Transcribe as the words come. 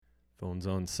Phone's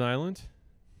on silent.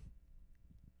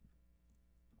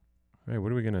 All right,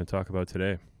 what are we going to talk about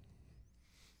today?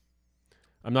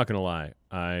 I'm not going to lie.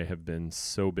 I have been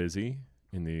so busy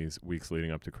in these weeks leading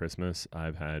up to Christmas.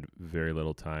 I've had very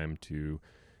little time to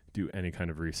do any kind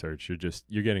of research.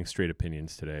 You're getting straight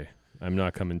opinions today. I'm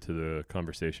not coming to the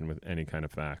conversation with any kind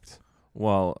of facts.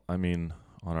 Well, I mean,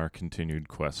 on our continued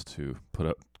quest to put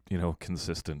up,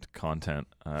 consistent content,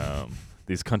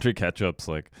 these country catch-ups,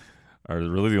 are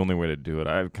really the only way to do it.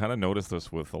 I've kind of noticed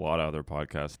this with a lot of other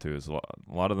podcasts, too, is a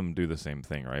lot of them do the same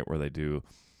thing, right, where they do,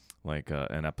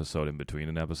 an episode in between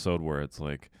an episode where it's,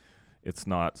 it's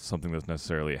not something that's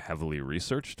necessarily heavily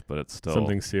researched, but it's still...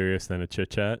 Something serious than a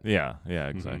chit-chat? Yeah,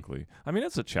 exactly. Mm-hmm. I mean,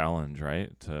 it's a challenge, right?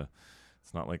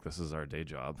 It's not like this is our day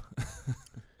job.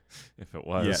 If it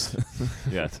was...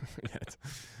 Yet.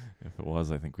 If it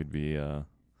was, I think we'd be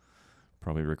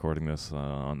probably recording this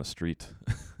on the street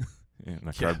in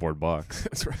a cardboard box.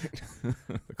 That's right.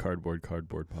 The cardboard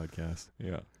podcast.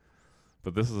 Yeah.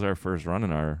 But this is our first run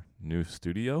in our new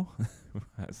studio,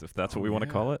 as if that's what we want to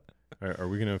call it. Are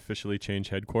we going to officially change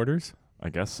headquarters? I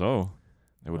guess so.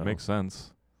 It would make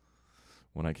sense.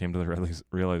 When I came to the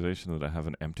realization that I have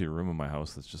an empty room in my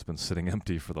house that's just been sitting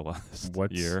empty for the last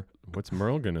year. What's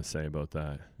Merle going to say about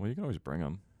that? Well, you can always bring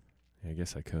him. Yeah, I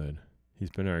guess I could. He's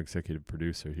been our executive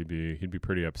producer. He'd be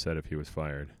pretty upset if he was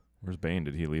fired. Where's Bane?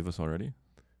 Did he leave us already?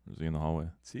 Or is he in the hallway?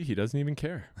 See, he doesn't even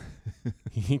care.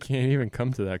 He can't even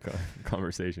come to that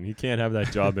conversation. He can't have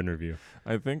that job interview.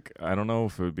 I don't know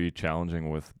if it would be challenging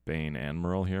with Bane and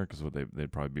Merle here, because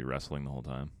they'd probably be wrestling the whole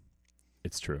time.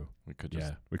 It's true. We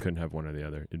couldn't have one or the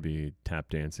other. It'd be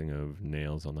tap dancing of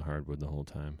nails on the hardwood the whole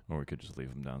time. Or we could just leave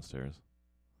them downstairs.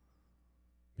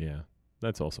 Yeah,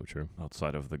 that's also true.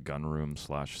 Outside of the gun room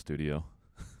 / studio.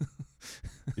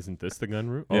 Isn't this the gun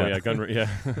room? Yeah. Oh, yeah, gun room. Yeah,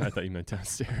 I thought you meant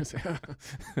downstairs.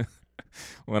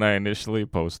 When I initially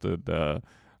posted, I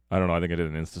don't know, I think I did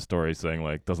an Insta story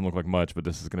saying, doesn't look like much, but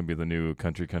this is going to be the new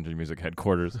country music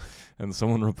headquarters. And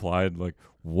someone replied,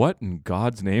 what in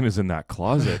God's name is in that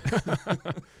closet?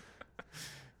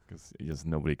 Because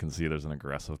nobody can see there's an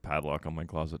aggressive padlock on my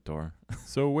closet door.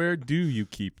 So where do you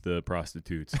keep the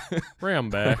prostitutes? Ram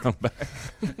back.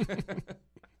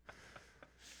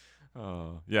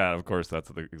 Yeah, of course, that's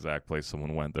the exact place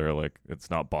someone went. They're it's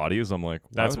not bodies. I'm like,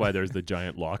 that's why there's the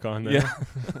giant lock on there. Yeah.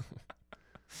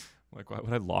 Why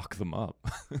would I lock them up?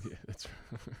 Yeah, that's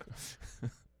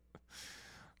right.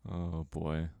 Oh,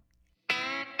 boy.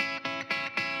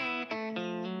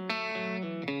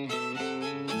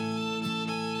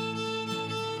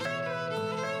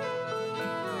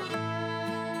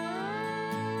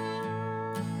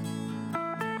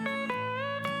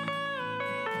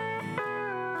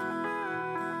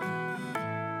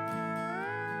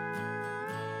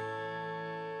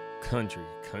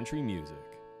 Country music.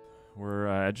 We're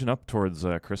edging up towards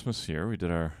Christmas here. We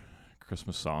did our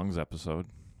Christmas songs episode.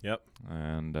 Yep.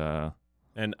 And I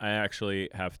actually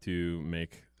have to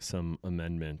make some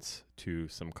amendments to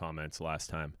some comments last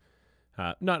time.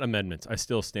 Not amendments. I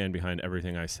still stand behind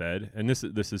everything I said. And this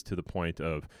is to the point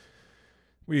of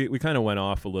we kind of went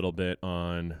off a little bit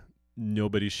on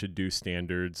nobody should do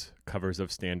covers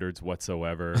of standards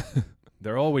whatsoever.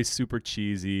 They're always super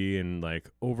cheesy and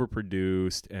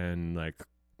overproduced and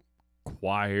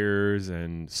choirs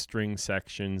and string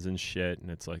sections and shit. And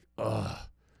it's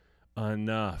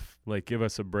enough. Give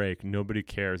us a break. Nobody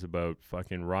cares about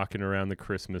fucking rocking around the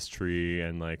Christmas tree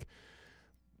and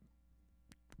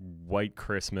White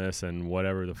Christmas and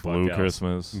whatever the fuck Blue else.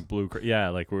 Christmas.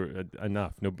 We're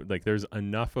enough. No, there's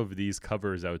enough of these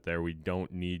covers out there. We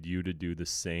don't need you to do the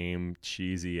same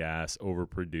cheesy ass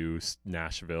overproduced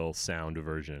Nashville sound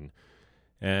version.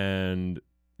 And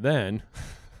then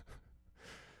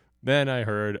I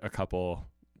heard a couple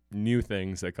new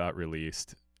things that got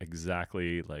released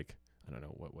exactly I don't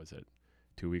know, what was it?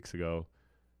 2 weeks ago.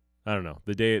 I don't know.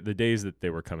 The days that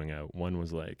they were coming out. One was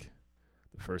the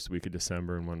first week of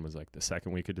December, and one was the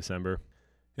second week of December.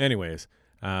 Anyways,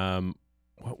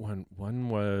 what one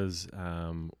was?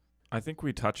 I think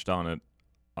we touched on it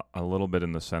a little bit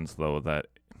in the sense, though, that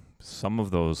some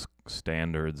of those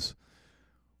standards,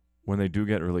 when they do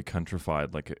get really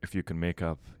countrified, if you can make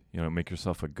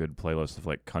yourself a good playlist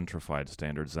of countrified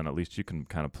standards, then at least you can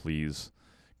kind of please,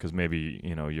 because maybe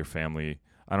your family.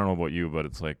 I don't know about you, but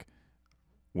it's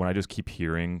when I just keep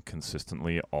hearing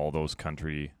consistently all those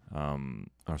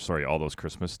all those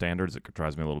Christmas standards, it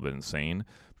drives me a little bit insane.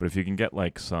 But if you can get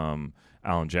some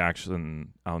Alan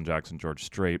Jackson, George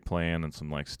Strait playing and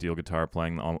some steel guitar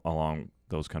playing along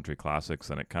those country classics,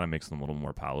 then it kind of makes them a little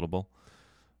more palatable.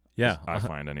 Yeah, I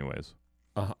find anyways.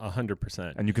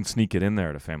 100%. And you can sneak it in there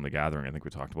at a family gathering. I think we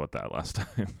talked about that last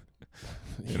time.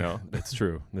 You know? That's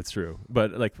true. That's true.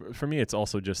 But like for me, it's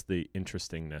also just the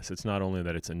interestingness. It's not only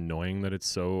that it's annoying that it's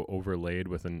so overlaid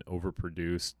with an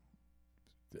overproduced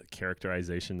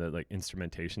characterization, that like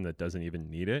instrumentation that doesn't even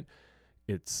need it.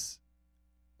 It's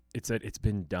that it's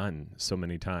been done so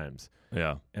many times.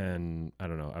 Yeah. And I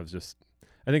don't know. I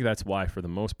think that's why, for the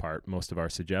most part, most of our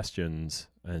suggestions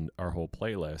and our whole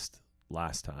playlist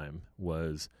last time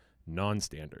was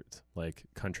non-standards, like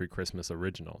country Christmas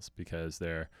originals, because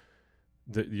they're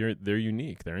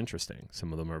unique. They're interesting.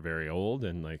 Some of them are very old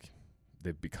and like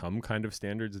they've become kind of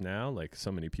standards now. Like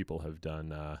so many people have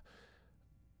done.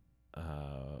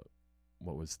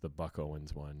 What was the Buck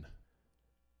Owens one?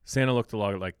 Santa Looked a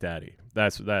Lot Like Daddy.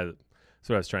 That's what I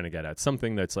was trying to get at.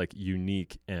 Something that's like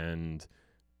unique and,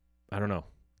 I don't know,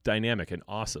 dynamic and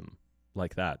awesome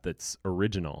like that. That's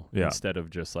original instead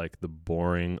of just like the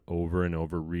boring over and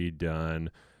over redone,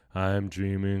 I'm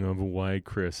dreaming of a white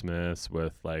Christmas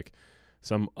with like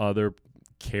some other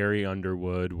Carrie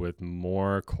Underwood with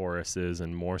more choruses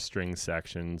and more string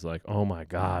sections. Like, oh my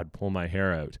God, pull my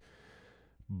hair out.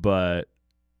 But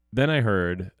then I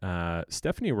heard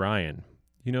Stephanie Ryan.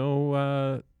 You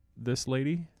know this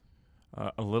lady?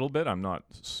 A little bit. I'm not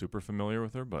super familiar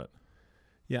with her, but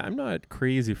yeah, I'm not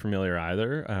crazy familiar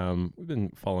either. We've been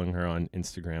following her on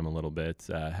Instagram a little bit.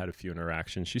 Had a few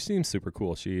interactions. She seems super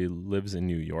cool. She lives in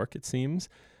New York, it seems.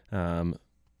 Probably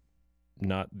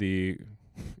not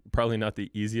the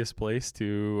easiest place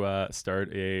to start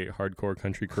a hardcore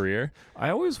country career. I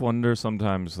always wonder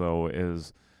sometimes, though,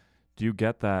 do you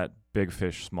get that big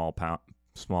fish, small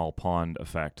pond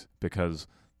effect? Because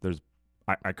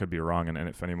I could be wrong, and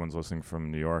if anyone's listening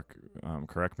from New York,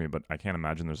 correct me, but I can't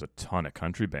imagine there's a ton of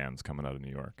country bands coming out of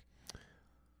New York.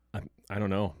 I don't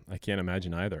know. I can't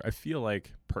imagine either. I feel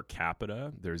like per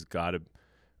capita,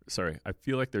 I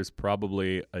feel like there's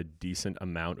probably a decent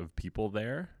amount of people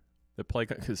there that play,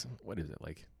 because what is it,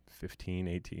 like 15,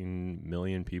 18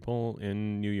 million people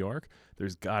in New York?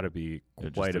 There's got to be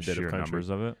quite a bit of country. Numbers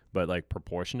of it. But like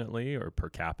proportionately or per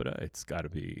capita, it's got to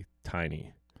be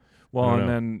tiny. Well,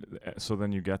 and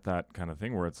then you get that kind of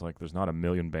thing where it's like there's not a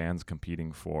million bands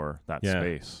competing for that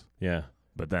space. Yeah.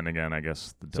 But then again, I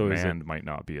guess the demand might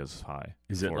not be as high.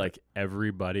 Is it like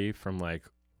everybody from like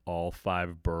all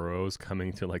 5 boroughs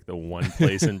coming to like the one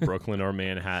place in Brooklyn or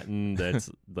Manhattan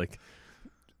that's like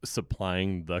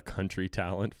supplying the country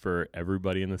talent for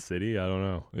everybody in the city? I don't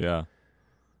know. Yeah.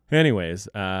 Anyways,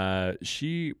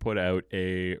 she put out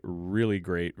a really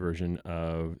great version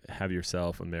of Have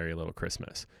Yourself a Merry Little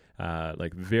Christmas.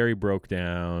 Like very broke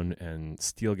down and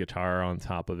steel guitar on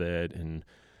top of it. And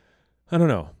I don't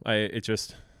know.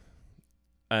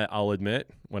 I'll admit,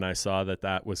 when I saw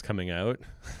that was coming out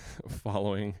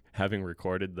following having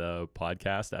recorded the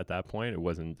podcast at that point, it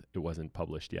wasn't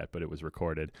published yet, but it was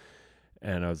recorded.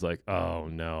 And I was like, oh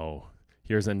no,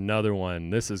 here's another one.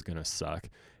 This is going to suck.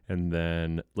 And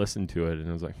then listened to it and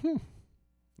I was like,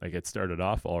 like it started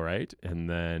off all right. And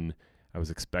then I was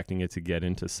expecting it to get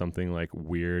into something like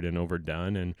weird and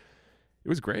overdone. And it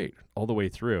was great all the way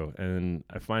through. And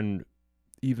I find,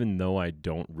 even though I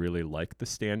don't really like the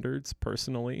standards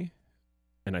personally,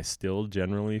 and I still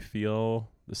generally feel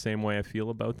the same way I feel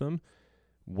about them,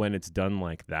 when it's done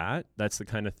like that, that's the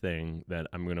kind of thing that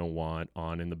I'm going to want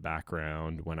on in the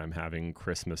background when I'm having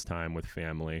Christmas time with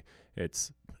family.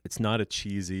 It's not a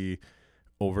cheesy,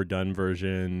 overdone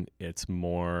version. It's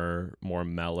more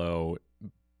mellow,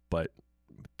 but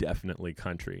definitely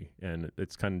country. And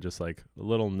it's kind of just like a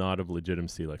little nod of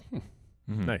legitimacy, like,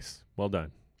 nice, well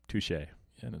done, touche.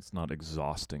 And it's not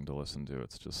exhausting to listen to.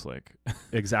 It's just like...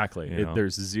 Exactly.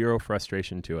 There's zero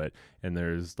frustration to it. And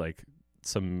there's like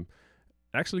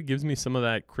actually gives me some of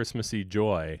that Christmassy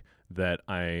joy that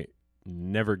I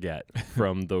never get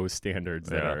from those standards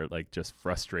that are like just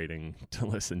frustrating to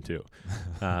listen to.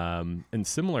 And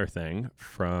similar thing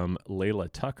from Layla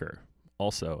Tucker.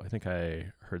 Also, I think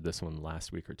I heard this one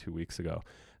last week or 2 weeks ago.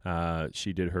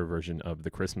 She did her version of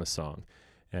the Christmas song,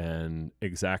 and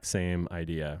exact same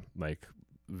idea, like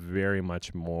very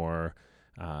much more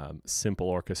simple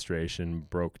orchestration,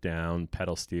 broke down,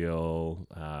 pedal steel,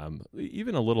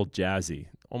 even a little jazzy,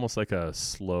 almost like a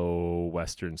slow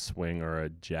Western swing or a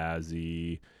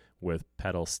jazzy with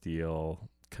pedal steel,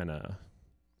 kind of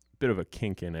bit of a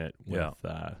kink in it with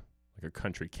like a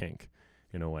country kink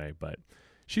in a way. But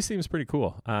she seems pretty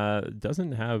cool.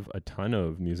 Doesn't have a ton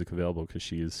of music available because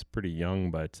she's pretty young,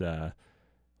 but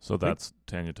so that's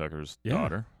Tanya Tucker's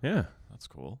daughter. Yeah, that's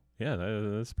cool. Yeah,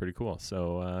 that's pretty cool.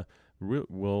 So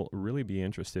we'll really be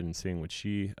interested in seeing what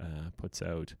she puts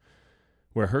out,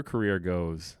 where her career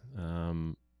goes.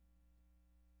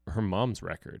 Her mom's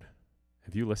record.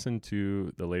 Have you listened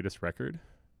to the latest record?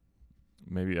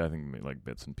 Maybe I think like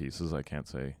bits and pieces. I can't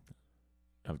say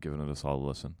I've given it a solid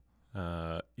listen.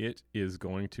 It is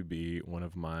going to be one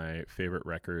of my favorite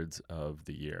records of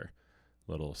the year.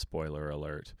 Little spoiler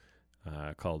alert.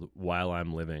 Called While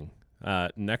I'm Living.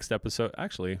 Next episode,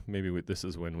 actually, maybe this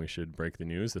is when we should break the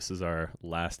news. This is our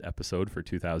last episode for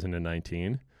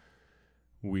 2019.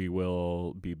 We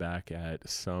will be back at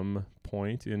some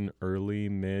point in early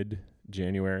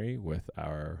mid-January with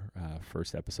our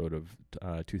first episode of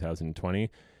 2020.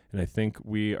 And I think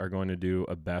we are going to do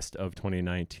a best of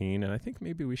 2019. And I think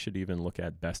maybe we should even look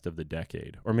at best of the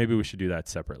decade. Or maybe we should do that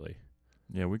separately.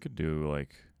 Yeah, we could do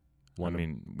like,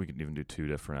 we could even do 2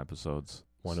 different episodes.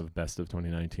 One of best of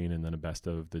 2019 and then a best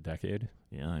of the decade.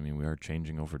 Yeah, I mean, we are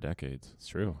changing over decades. It's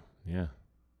true. Yeah.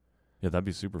 Yeah, that'd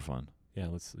be super fun. Yeah,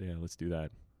 let's do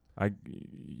that.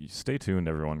 Stay tuned,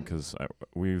 everyone, because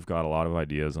we've got a lot of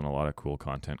ideas and a lot of cool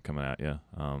content coming at you.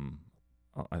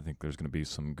 I think there's going to be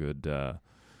some good,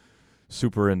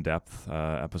 super in-depth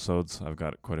episodes. I've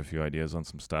got quite a few ideas on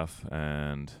some stuff,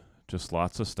 and just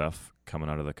lots of stuff coming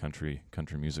out of the country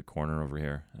music corner over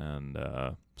here. And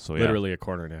so yeah, literally a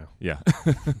corner now. Yeah,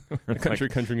 a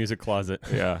country music closet.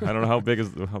 Yeah, I don't know how big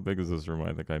is this room.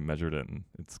 I think I measured it, and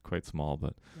it's quite small,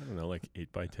 but I don't know, like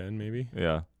 8 by 10 maybe.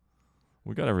 Yeah.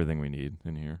 We got everything we need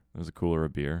in here. There's a cooler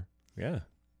of beer. Yeah.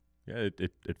 Yeah,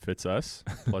 it fits us,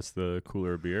 plus the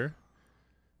cooler of beer.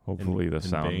 Hopefully the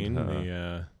sound. Bain,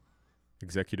 the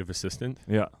executive assistant.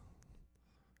 Yeah.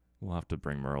 We'll have to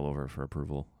bring Merle over for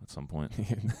approval at some point.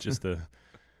 Just to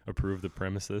approve the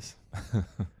premises.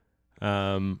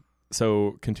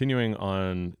 So continuing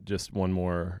on just one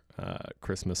more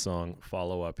Christmas song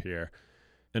follow-up here.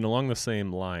 And along the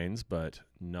same lines, but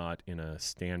not in a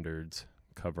standards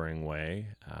covering way,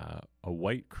 A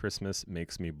White Christmas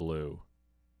Makes Me Blue.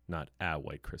 Not A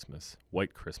White Christmas.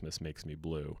 White Christmas Makes Me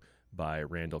Blue by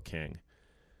Randall King.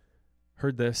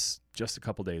 Heard this just a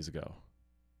couple days ago.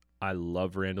 I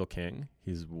love Randall King.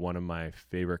 He's one of my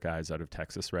favorite guys out of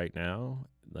Texas right now.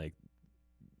 Like,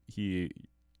 he's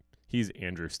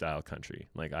Andrew style country.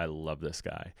 Like, I love this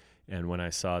guy. And when I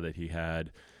saw that he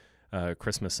had a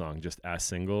Christmas song just as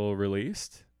single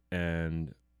released,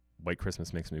 and White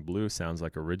Christmas Makes Me Blue sounds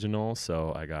like original,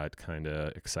 so I got kind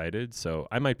of excited. So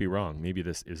I might be wrong. Maybe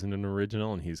this isn't an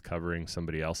original and he's covering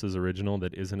somebody else's original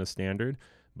that isn't a standard,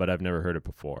 but I've never heard it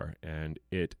before, and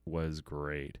it was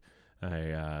great.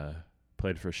 I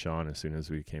played for Sean as soon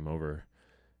as I came over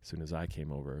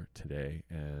today,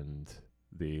 and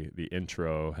the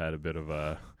intro had a bit of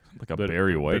a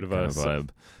Barry White kind of vibe.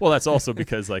 Well, that's also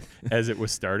because like as it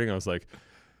was starting, I was like,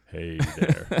 "Hey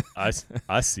there,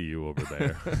 I see you over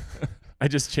there." I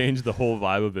just changed the whole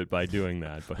vibe of it by doing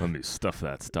that. But let me stuff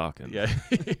that stocking, yeah.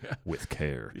 with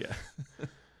care. Yeah,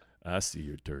 I see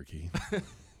your turkey.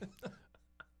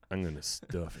 I'm gonna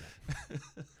stuff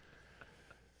it.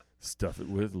 Stuff it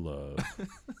with love.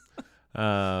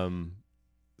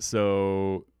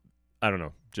 So I don't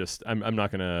know. Just I'm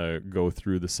not gonna go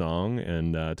through the song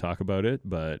and talk about it,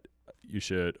 but you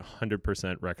should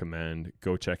 100% recommend.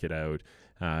 Go check it out.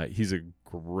 He's a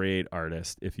great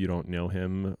artist. If you don't know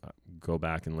him, go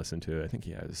back and listen to it. I think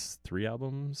he has 3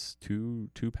 albums, two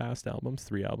past albums,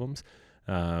 3 albums.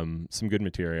 Some good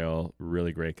material.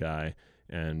 Really great guy,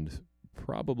 and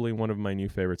probably one of my new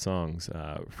favorite songs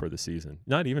for the season.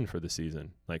 Not even for the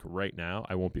season. Like right now,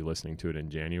 I won't be listening to it in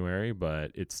January,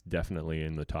 but it's definitely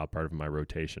in the top part of my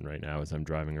rotation right now as I'm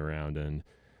driving around, and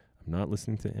I'm not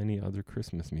listening to any other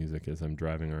Christmas music as I'm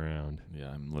driving around.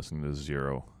 Yeah, I'm listening to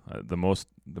zero. The most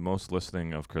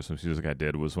listening of Christmas music I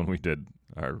did was when we did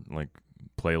our like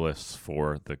playlists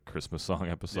for the Christmas song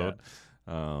episode.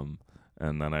 Yeah.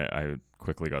 And then I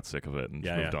quickly got sick of it and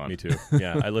moved on. Me too.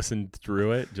 Yeah, I listened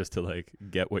through it just to like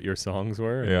get what your songs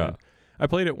were. Yeah, I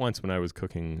played it once when I was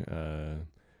cooking.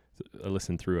 I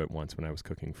listened through it once when I was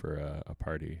cooking for a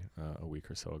party a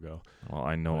week or so ago. Well,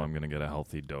 I know I'm gonna get a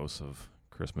healthy dose of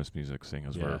Christmas music, seeing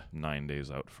as we're 9 days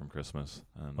out from Christmas.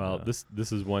 And, well,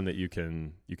 this is one that you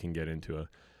can get into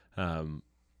and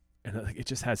like, it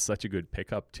just has such a good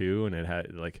pickup too, and it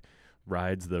had like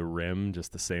rides the rim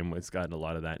just the same. It's got a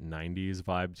lot of that 90s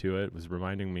vibe to it. It was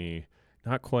reminding me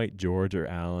not quite George or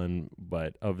Alan,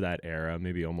 but of that era,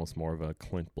 maybe almost more of a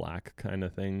Clint Black kind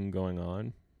of thing going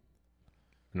on.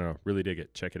 I don't know, really dig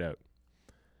it. Check it out.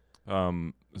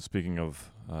 Speaking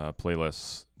of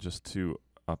playlists, just to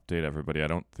update everybody, I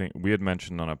don't think we had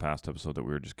mentioned on a past episode that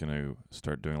we were just going to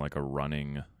start doing like a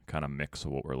running kind of mix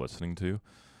of what we're listening to.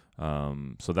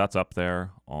 So that's up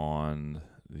there on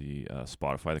the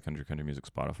Spotify, the Country Music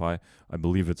Spotify. I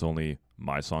believe it's only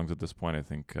my songs at this point. I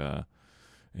think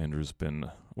Andrew's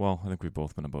been, well, I think we've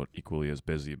both been about equally as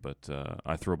busy, but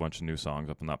I threw a bunch of new songs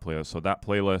up in that playlist. So that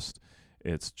playlist,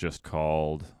 it's just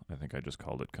called, I think I just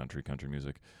called it Country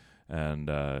Music. And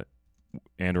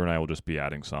Andrew and I will just be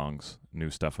adding songs, new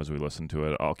stuff as we listen to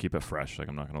it. I'll keep it fresh. Like,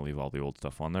 I'm not going to leave all the old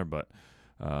stuff on there, but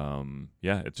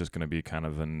yeah, it's just going to be kind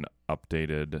of an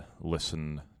updated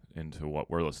listen into what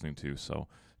we're listening to. So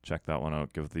check that one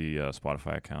out. Give the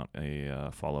Spotify account a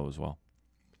follow as well.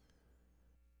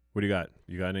 What do you got?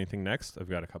 You got anything next? I've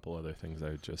got a couple other things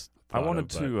I just I wanted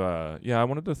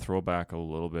to throw back a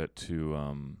little bit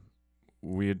to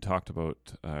we had talked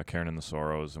about Karen and the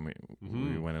Sorrows, and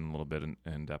we went in a little bit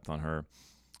in depth on her.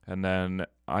 And then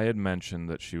I had mentioned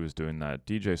that she was doing that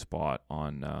DJ spot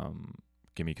on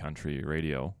Gimme Country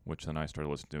Radio, which then I started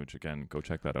listening to, which again, go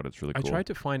check that out. It's really cool. I tried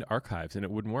to find archives and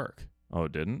it wouldn't work. Oh,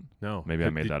 it didn't? No. Maybe I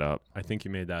made that up. I think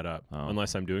you made that up. Oh.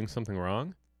 Unless I'm doing something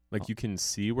wrong. Like you can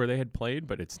see where they had played,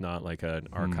 but it's not like an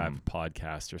archived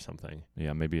podcast or something.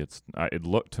 Yeah, maybe it's. It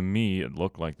looked to me, it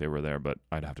looked like they were there, but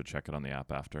I'd have to check it on the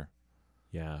app after.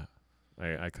 Yeah,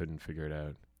 I couldn't figure it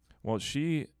out. Well,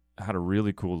 she had a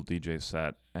really cool DJ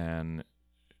set, and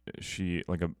she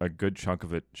like a good chunk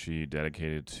of it she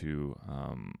dedicated to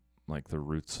like the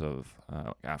roots of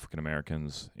African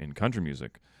Americans in country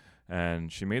music,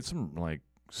 and she made some like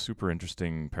super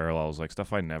interesting parallels, like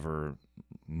stuff I never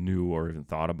knew or even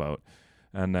thought about,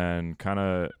 and then kind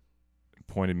of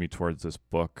pointed me towards this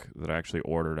book that I actually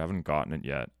ordered. I haven't gotten it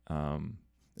yet.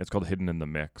 It's called Hidden in the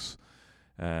Mix,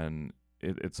 and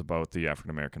it's about the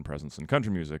African American presence in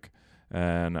country music.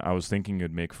 And I was thinking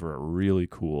it'd make for a really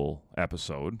cool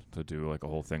episode to do like a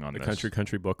whole thing on the this.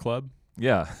 Country Book Club.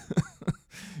 Yeah.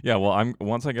 Yeah, well,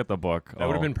 once I get the book, that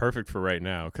would have been perfect for right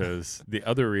now, because the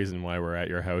other reason why we're at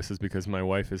your house is because my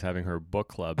wife is having her book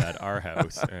club at our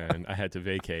house, and I had to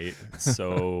vacate.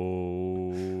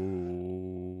 So,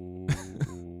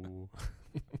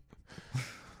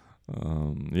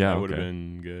 yeah, that would have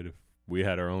been good if we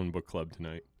had our own book club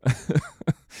tonight.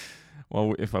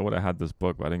 Well, if I would have had this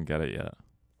book, but I didn't get it yet.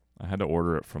 I had to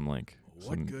order it from like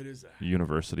what good is that?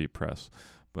 University Press,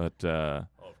 but of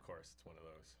course, it's one of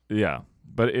those. Yeah.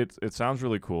 But it sounds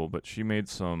really cool, but she made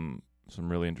some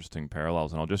really interesting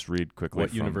parallels, and I'll just read quickly.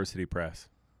 What University Press?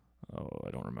 Oh,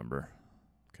 I don't remember.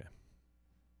 Okay.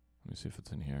 Let me see if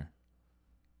it's in here.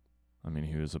 I mean,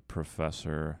 he was a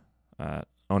professor at...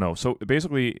 Oh, no. So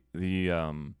basically,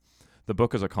 the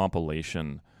book is a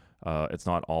compilation. It's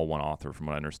not all one author, from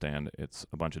what I understand. It's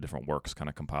a bunch of different works kind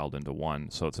of compiled into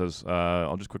one. So it says...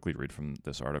 I'll just quickly read from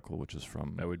this article, which is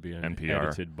from that would be NPR.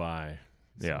 Edited by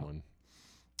someone.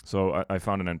 So I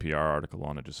found an NPR article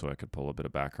on it just so I could pull a bit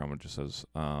of background, which just says,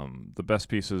 the best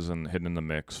pieces and Hidden in the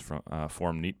Mix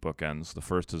form neat bookends. The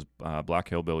first is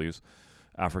Black Hillbillies,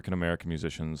 African-American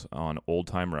musicians on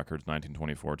old-time records,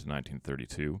 1924 to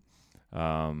 1932.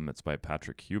 It's by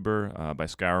Patrick Huber. By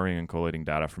scouring and collating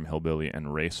data from hillbilly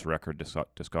and race record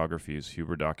discographies,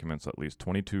 Huber documents at least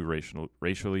 22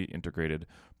 racially integrated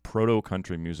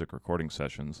proto-country music recording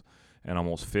sessions and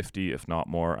almost 50, if not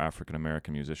more,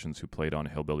 African-American musicians who played on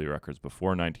hillbilly records before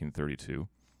 1932.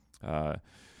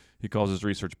 He calls his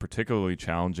research particularly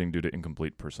challenging due to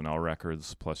incomplete personnel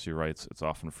records. Plus, he writes, it's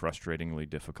often frustratingly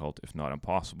difficult, if not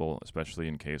impossible, especially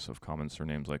in case of common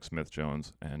surnames like Smith,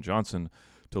 Jones, and Johnson,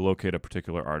 to locate a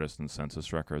particular artist in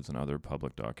census records and other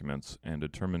public documents and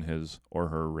determine his or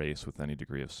her race with any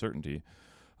degree of certainty.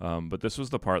 But this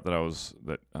was the part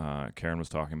that Karen was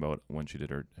talking about when she did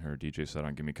her DJ set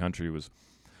on Gimme Country. Was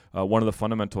one of the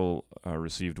fundamental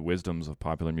received wisdoms of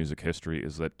popular music history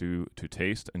is that due to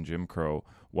taste and Jim Crow,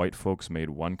 white folks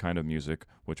made one kind of music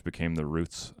which became the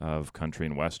roots of country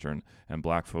and western, and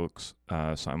black folks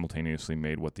simultaneously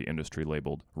made what the industry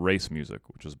labeled race music,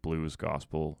 which is blues,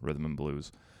 gospel, rhythm and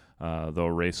blues. Though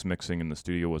race mixing in the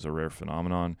studio was a rare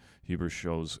phenomenon, Huber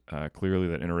shows clearly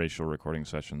that interracial recording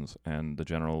sessions and the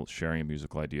general sharing of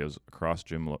musical ideas across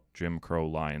Jim Crow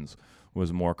lines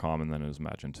was more common than is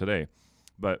imagined today.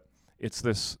 But it's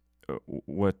this,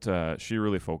 what she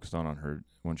really focused on her,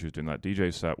 when she was doing that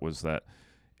DJ set, was that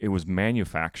it was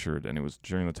manufactured, and it was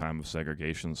during the time of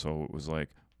segregation, so it was like,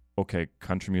 okay,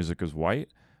 country music is white,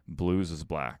 blues is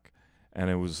black. And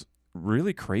it was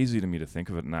really crazy to me to think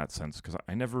of it in that sense, because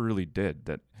I never really did,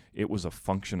 that it was a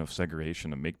function of segregation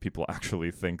to make people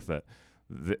actually think that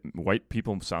white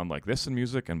people sound like this in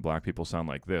music and black people sound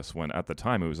like this, when at the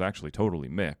time it was actually totally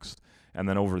mixed. And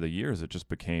then over the years it just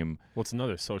became... Well, it's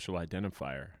another social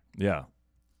identifier. Yeah.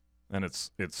 And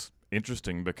it's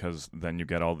interesting because then you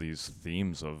get all these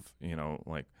themes of,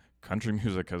 like country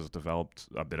music has developed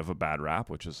a bit of a bad rap,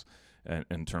 which is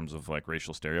in terms of like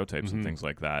racial stereotypes and things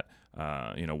like that,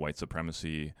 white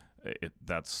supremacy.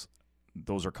 That's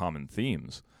those are common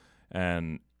themes,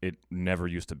 and it never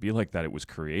used to be like that. It was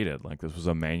created like this was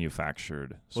a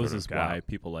manufactured Well, sort this of is gap. why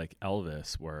people like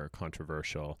Elvis were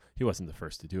controversial. He wasn't the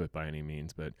first to do it by any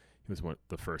means, but he was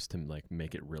the first to like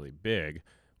make it really big.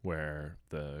 Where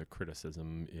the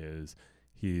criticism is,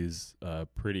 he's a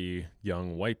pretty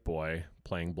young white boy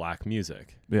playing black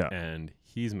music, Yeah, and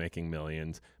he's making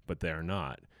millions, but they're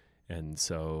not. And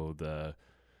so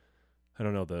I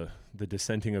don't know, the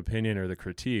dissenting opinion or the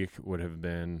critique would have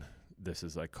been, this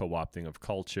is like co-opting of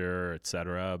culture,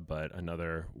 etc. But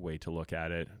another way to look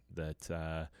at it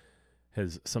that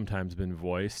has sometimes been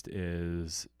voiced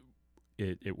is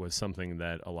it was something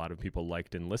that a lot of people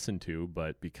liked and listened to,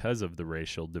 but because of the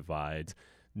racial divides,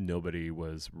 nobody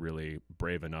was really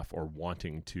brave enough or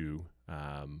wanting to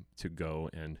go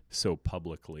and so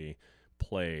publicly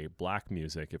play black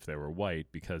music if they were white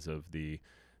because of the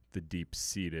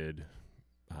deep-seated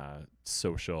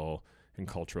social and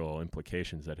cultural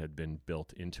implications that had been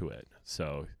built into it.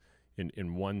 So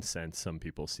in one sense, some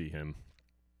people see him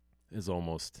as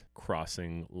almost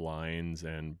crossing lines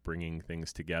and bringing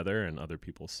things together, and other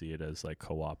people see it as like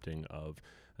co-opting of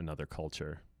another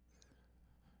culture.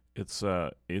 it's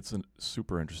a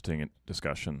super interesting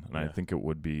discussion, and I think it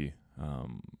would be,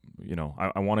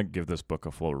 I want to give this book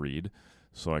a full read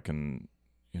so I can,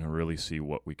 really see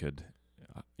what we could,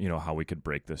 how we could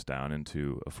break this down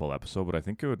into a full episode. But I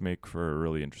think it would make for a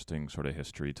really interesting sort of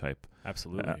history type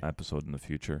Absolutely. episode in the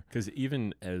future. Because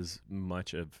even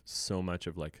so much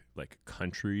of like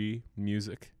country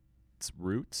music, its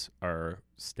roots are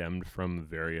stemmed from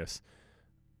various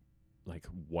like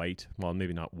white, well,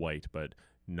 maybe not white, but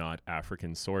not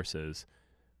African sources.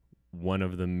 One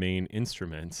of the main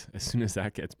instruments, as soon as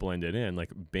that gets blended in,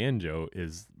 like banjo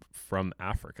is from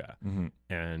Africa, Mm-hmm.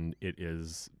 and it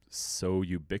is so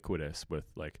ubiquitous with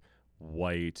like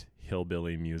white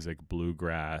hillbilly music,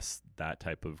 bluegrass, that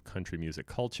type of country music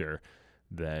culture,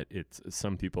 that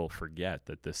some people forget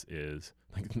that this is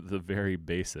like the very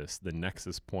basis, the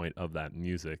nexus point of that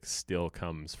music still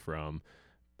comes from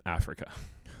Africa.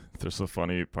 There's a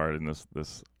funny part in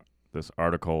this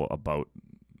article about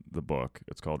the book.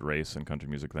 It's called Race and Country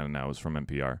Music Then and Now. Is from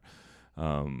NPR.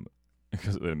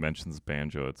 Because it mentions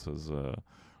banjo. It says,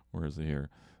 where is it here?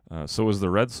 So is the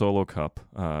red Solo cup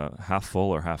half full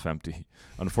or half empty?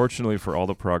 Unfortunately for all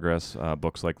the progress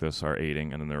books like this are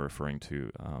aiding, and then they're referring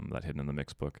to that Hidden in the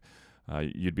Mix book,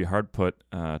 you'd be hard put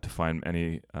to find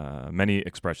many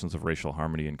expressions of racial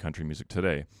harmony in country music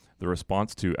today. The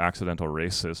response to Accidental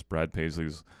Racist, Brad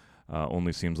Paisley's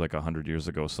Only Seems Like 100 Years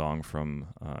Ago song from,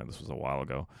 this was a while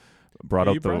ago, brought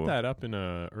You brought that up in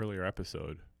an earlier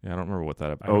episode. Yeah, I don't remember what that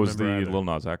I episode. It was the remember either. Lil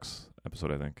Nas X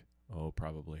episode, I think. Oh,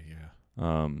 probably,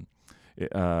 yeah.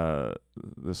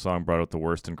 This song brought out the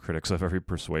worst in critics of every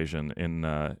persuasion.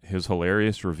 In his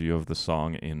hilarious review of the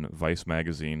song in Vice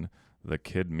magazine, the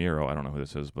Kid Miro, I don't know who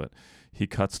this is, but he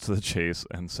cuts to the chase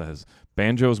and says,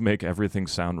 "Banjos make everything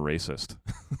sound racist."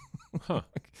 Huh.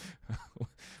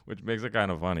 Which makes it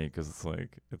kind of funny because it's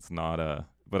like, it's not a,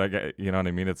 but I get, you know what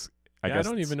I mean? I I guess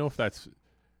don't even know if that's.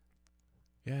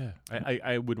 Yeah,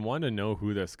 I would want to know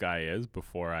who this guy is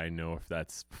before I know if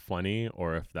that's funny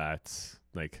or if that's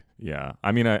like Yeah,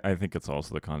 I mean, I think it's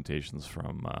also the connotations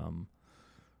from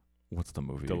what's the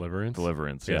movie?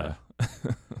 Deliverance. Yeah.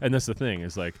 And that's the thing,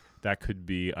 is like that could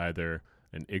be either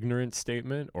an ignorant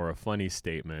statement or a funny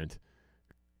statement,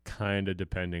 kind of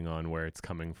depending on where it's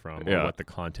coming from or Yeah. what the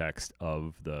context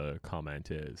of the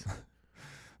comment is.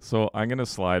 So I'm gonna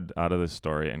slide out of this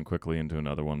story and quickly into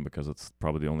another one because it's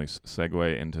probably the only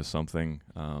segue into something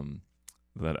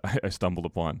that I stumbled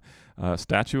upon.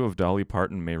 Statue of Dolly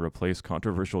Parton may replace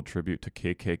controversial tribute to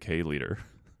KKK leader.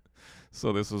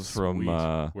 So this is from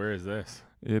Sweet. Where is this?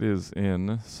 it is in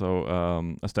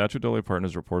a statue of Dolly Parton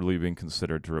is reportedly being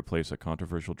considered to replace a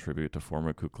controversial tribute to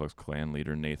former Ku Klux Klan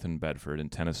leader Nathan Bedford in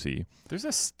Tennessee. There's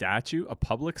a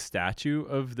public statue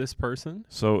of this person?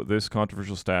 So this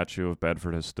controversial statue of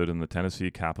Bedford has stood in the Tennessee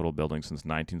Capitol building since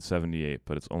 1978,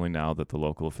 but it's only now that the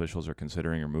local officials are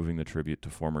considering removing the tribute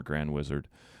to former Grand Wizard.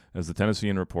 As the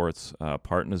Tennessean reports,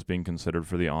 Parton is being considered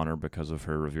for the honor because of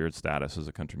her revered status as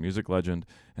a country music legend,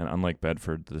 and unlike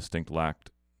Bedford, the distinct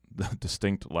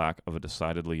lack of a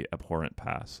decidedly abhorrent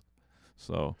past.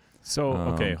 So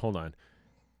Okay, hold on.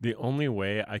 The only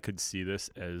way I could see this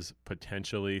as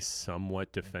potentially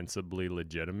somewhat defensibly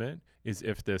legitimate is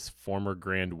if this former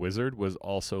Grand Wizard was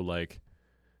also like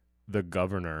the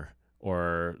governor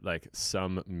or like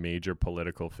some major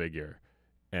political figure,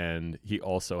 and he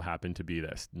also happened to be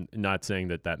this. Not saying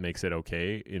that makes it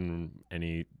okay in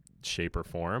any shape or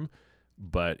form,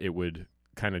 but it would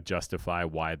kind of justify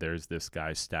why there's this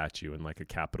guy's statue in like a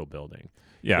Capitol building.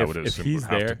 Yeah, I if, would if assume he's it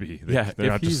would have there, to be. yeah, They're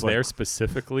if not he's just like- there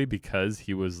specifically because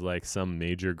he was like some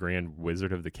major grand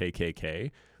wizard of the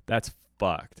KKK, that's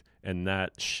fucked. And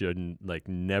that shouldn't like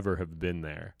never have been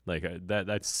there. Like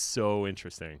that's so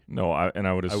interesting. No, I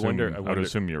would I assume wonder- I would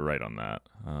assume you're right on that.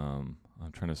 I'm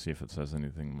trying to see if it says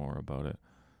anything more about it.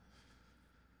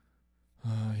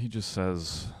 He just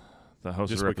says the House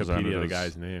Just of Wikipedia Representatives. the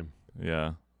guy's name.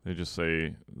 Yeah, they just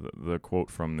say the quote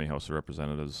from the House of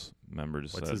Representatives member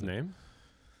just What's said his name?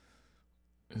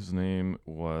 his name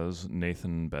was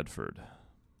Nathan Bedford.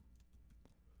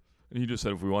 And he just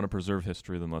said, if we want to preserve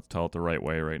history, then let's tell it the right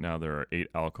way. Right now, there are 8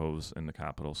 alcoves in the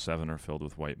Capitol. 7 are filled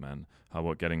with white men. How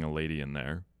about getting a lady in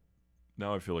there?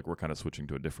 Now I feel like we're kind of switching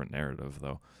to a different narrative,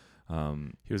 though.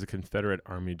 He was a Confederate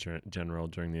Army general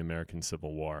during the American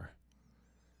Civil War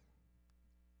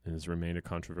and has remained a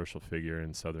controversial figure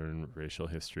in Southern racial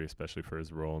history, especially for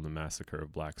his role in the massacre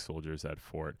of black soldiers at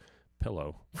Fort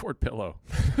Pillow.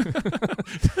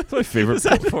 That's my favorite Is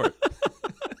that- fort.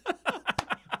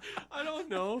 I don't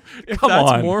know if Come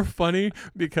that's on. more funny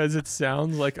because it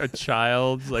sounds like a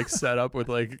child's like set up with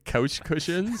like couch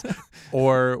cushions,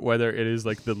 or whether it is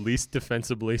like the least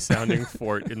defensively sounding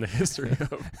fort in the history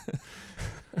of.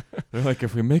 They're like,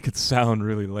 if we make it sound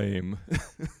really lame.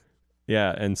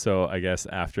 Yeah, and so I guess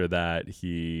after that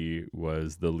he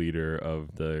was the leader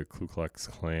of the Ku Klux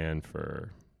Klan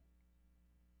for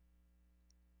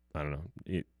I don't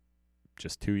know,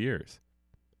 just 2 years.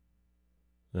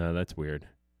 That's weird.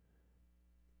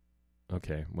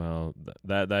 Okay, well,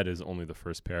 that is only the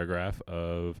first paragraph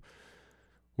of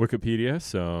Wikipedia,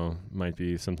 so might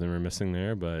be something we're missing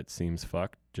there, but seems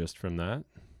fucked just from that.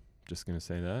 Just gonna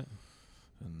say that.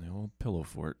 And the old pillow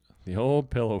fort. The old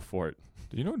pillow fort.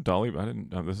 Do you know Dolly? I didn't.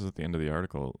 This is at the end of the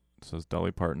article. It says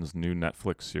Dolly Parton's new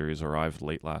Netflix series arrived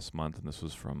late last month, and this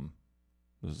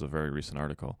is a very recent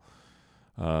article.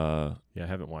 Yeah, I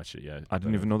haven't watched it yet. I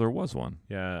didn't even know there was one.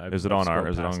 Yeah, Is it on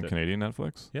Canadian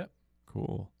Netflix? Yep.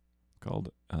 Cool.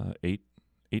 Called eight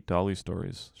Dolly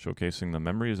Stories, showcasing the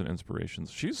memories and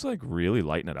inspirations. She's like really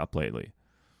lighting it up lately.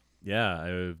 Yeah,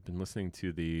 I've been listening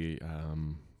to the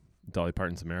Dolly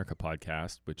Parton's America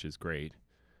podcast, which is great.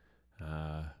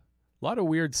 A lot of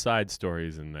weird side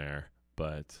stories in there,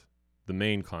 but the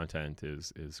main content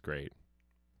is great.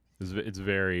 It's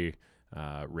very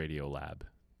Radio Lab.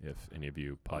 If any of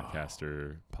you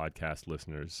podcast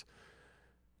listeners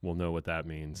will know what that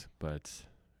means, but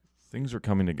Things are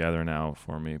coming together now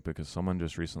for me because someone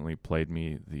just recently played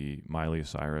me the Miley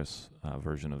Cyrus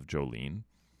version of Jolene,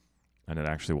 and it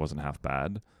actually wasn't half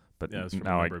bad. But yeah, it was from a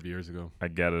now number of years ago. I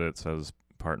get it. It says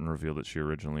Parton revealed that she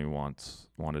originally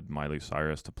wanted Miley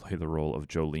Cyrus to play the role of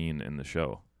Jolene in the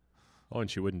show. Oh, and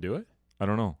she wouldn't do it? I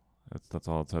don't know. That's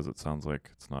all it says. It sounds like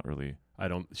it's not really. I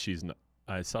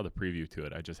saw the preview to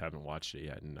it. I just haven't watched it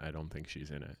yet, and I don't think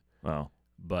she's in it. Oh,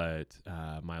 But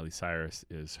Miley Cyrus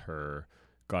is her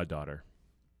goddaughter.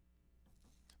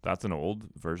 that's an old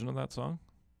version of that song.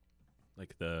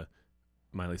 Like the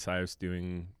Miley Cyrus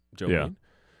doing Jolene.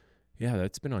 Yeah,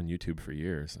 that's been on YouTube for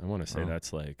years. I want to say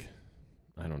that's like,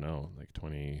 I don't know, like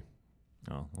 2012,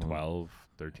 Oh, well,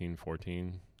 13,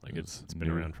 14. Like it's been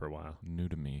new- around for a while. new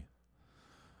to me.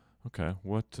 Okay,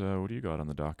 what do you got on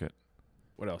the docket?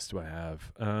 What else do I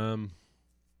have?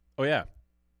 Oh yeah.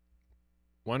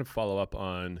 Want to follow up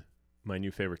on my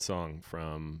new favorite song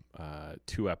from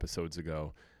 2 episodes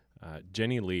ago.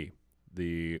 Jenny Lee,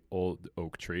 the Old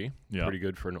Oak Tree. Yeah. Pretty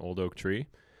good for an old oak tree.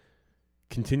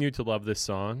 Continue to love this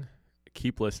song.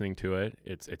 Keep listening to it.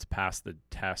 It's passed the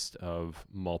test of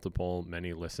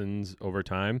many listens over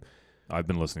time. I've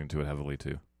been listening to it heavily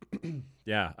too.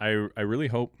 Yeah, I really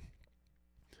hope.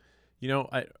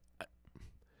 I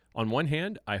on one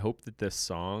hand, I hope that this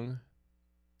song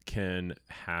can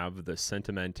have the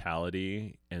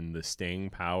sentimentality and the staying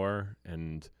power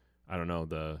and I don't know,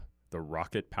 the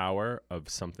rocket power of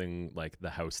something like The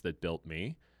House That Built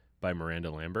Me by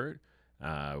Miranda Lambert,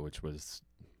 which was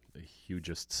the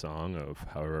hugest song of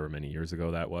however many years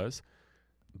ago that was.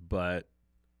 But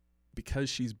because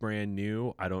she's brand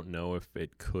new, I don't know if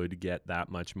it could get that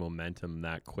much momentum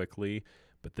that quickly.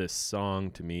 But this song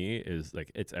to me is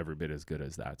like, it's every bit as good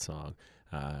as that song.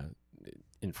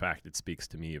 In fact, it speaks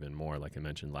to me even more, like I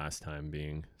mentioned last time,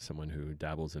 being someone who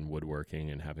dabbles in woodworking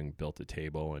and having built a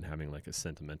table and having like a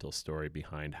sentimental story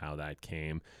behind how that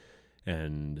came.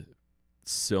 And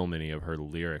so many of her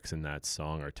lyrics in that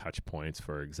song are touch points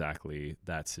for exactly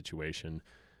that situation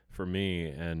for me.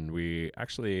 And we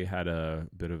actually had a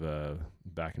bit of a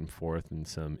back and forth in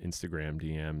some Instagram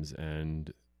DMs,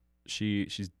 and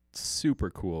she's super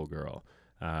cool girl.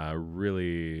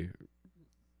 Really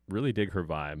really dig her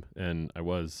vibe, and I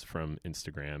was from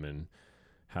Instagram and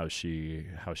how she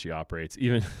operates.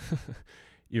 Even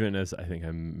even as I think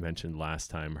I mentioned last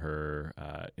time, her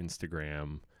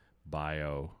Instagram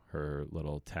bio, her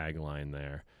little tagline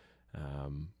there,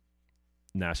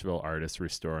 Nashville artists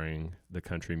restoring the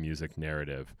country music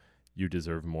narrative. You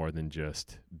deserve more than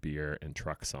just beer and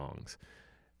truck songs.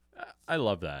 I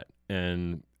love that,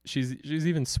 and she's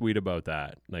even sweet about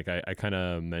that. Like I kind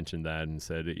of mentioned that and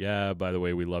said, yeah, by the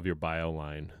way, we love your bio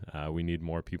line. We need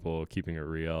more people keeping it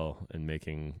real and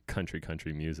making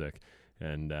country music.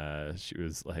 And she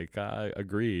was like,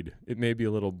 agreed. It may be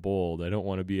a little bold. I don't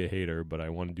want to be a hater, but I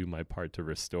want to do my part to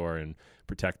restore and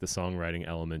protect the songwriting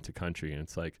element to country. And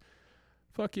it's like,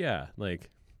 fuck yeah. Like,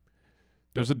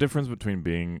 there's a difference between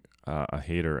being a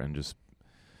hater and just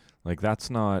like it's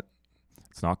not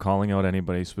calling out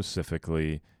anybody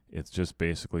specifically. It's just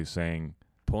basically saying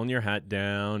pulling your hat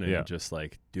down and just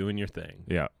like doing your thing.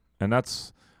 Yeah. And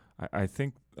that's, I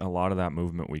think a lot of that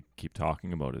movement we keep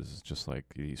talking about is just like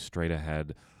the straight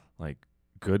ahead, like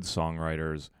good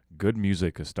songwriters, good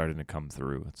music is starting to come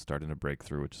through. It's starting to break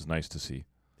through, which is nice to see.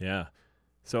 Yeah.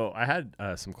 So I had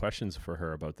some questions for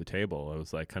her about the table. I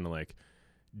was like, kind of like,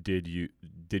 did you,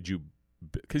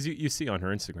 because you see on her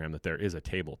Instagram that there is a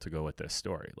table to go with this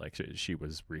story. Like she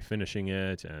was refinishing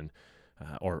it and,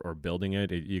 or building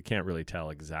it. You can't really tell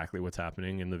exactly what's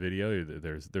happening in the video.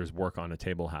 There's work on a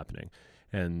table happening.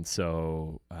 And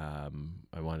so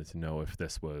I wanted to know if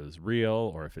this was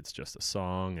real or if it's just a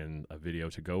song and a video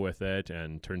to go with it.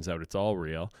 And turns out it's all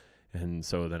real. And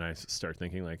so then I start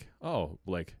thinking like, oh,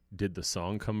 like did the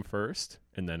song come first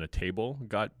and then a table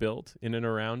got built in and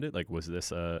around it? Like was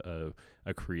this a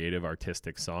creative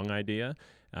artistic song idea?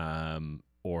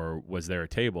 Or was there a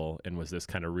table and was this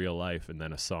kind of real life and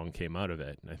then a song came out of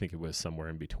it? And I think it was somewhere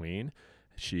in between.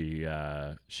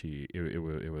 It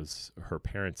was her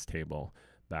parents' table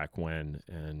back when,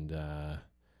 and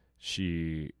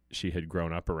she had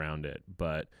grown up around it,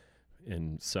 but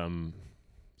in some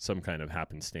kind of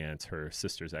happenstance, her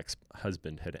sister's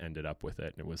ex-husband had ended up with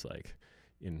it, and it was like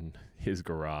in his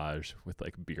garage with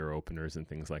like beer openers and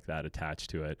things like that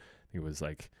attached to it. It was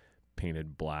like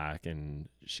painted black, and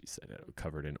she said it was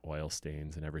covered in oil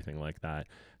stains and everything like that.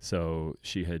 So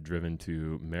she had driven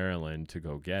to Maryland to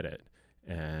go get it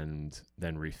and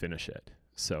then refinish it.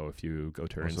 So if you go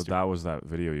to her Instagram. So that was that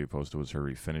video you posted was her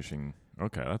refinishing.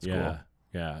 Okay, that's cool.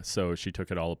 Yeah. So she took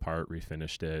it all apart,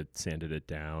 refinished it, sanded it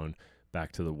down,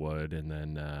 back to the wood, and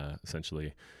then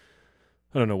essentially,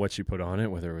 I don't know what she put on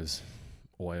it, whether it was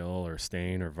oil or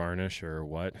stain or varnish or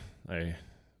what. I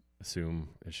assume,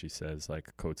 as she says,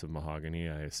 like coats of mahogany.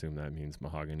 I assume that means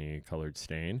mahogany colored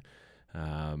stain.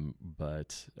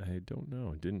 But I don't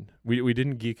know. We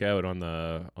didn't geek out on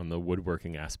the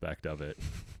woodworking aspect of it.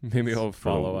 Maybe I'll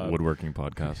follow up. Woodworking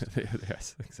podcast.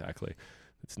 Yes, exactly.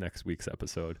 It's next week's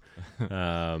episode.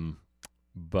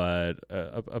 But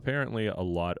apparently a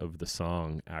lot of the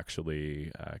song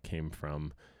actually came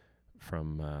from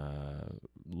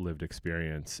lived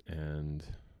experience, and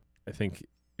I think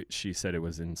she said it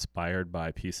was inspired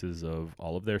by pieces of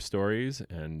all of their stories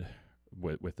and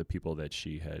with the people that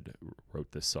she had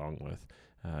wrote this song with.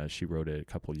 She wrote it a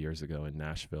couple years ago in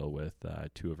Nashville with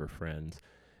two of her friends,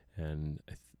 and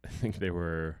I think they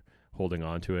were holding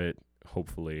on to it,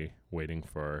 hopefully waiting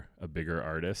for a bigger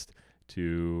artist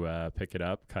to pick it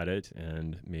up, cut it,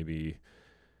 and maybe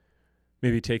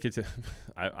take it to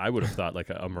I would have thought like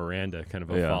a Miranda kind of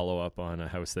a follow-up on A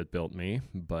House That Built Me,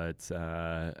 but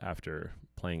after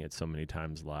playing it so many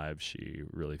times live, she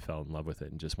really fell in love with it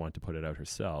and just wanted to put it out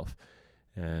herself.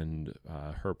 And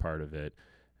her part of it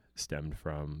stemmed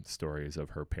from stories of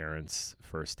her parents'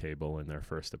 first table in their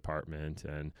first apartment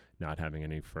and not having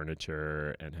any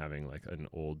furniture and having like an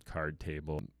old card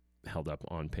table held up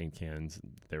on paint cans.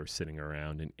 They were sitting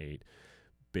around and ate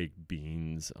baked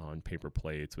beans on paper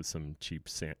plates with some cheap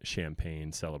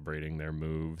champagne celebrating their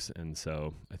moves. And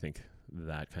so I think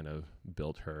that kind of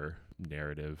built her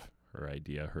narrative, her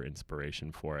idea, her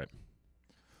inspiration for it.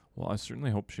 Well, I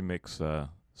certainly hope she makes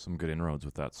some good inroads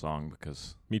with that song,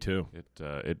 because me too.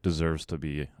 It deserves to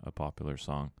be a popular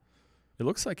song. It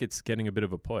looks like it's getting a bit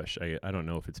of a push. I don't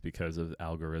know if it's because of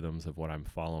algorithms of what I'm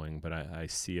following, but I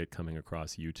see it coming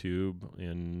across YouTube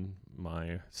in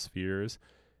my spheres,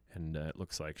 and it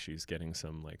looks like she's getting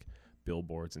some like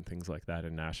billboards and things like that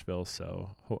in Nashville.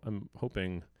 So I'm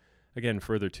hoping, again,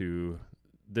 further to,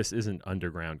 this isn't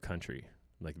underground country.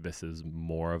 Like this is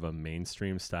more of a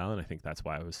mainstream style, and I think that's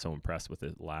why I was so impressed with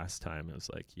it last time. It was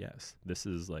like, yes, this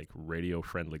is like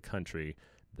radio-friendly country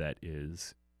that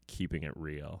is keeping it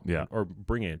real, or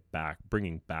bringing back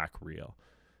real.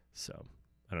 So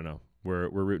I don't know. We're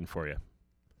rooting for you.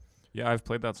 Yeah, I've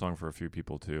played that song for a few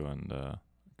people too, and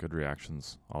good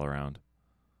reactions all around.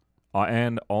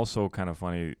 And also kind of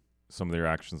funny, some of the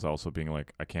reactions also being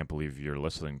like, I can't believe you're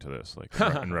listening to this, like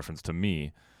in reference to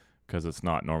me, because it's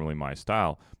not normally my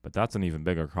style. But that's an even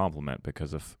bigger compliment,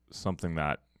 because if something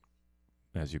that,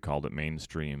 as you called it,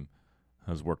 mainstream,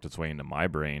 has worked its way into my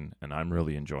brain and I'm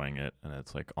really enjoying it, and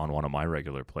it's like on one of my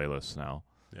regular playlists now,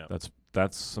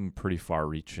 that's some pretty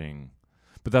far-reaching.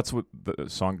 But that's what the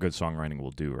good songwriting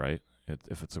will do, right?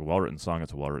 If it's a well-written song,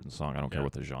 it's a well-written song. I don't care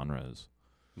what the genre is.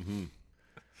 Mm-hmm.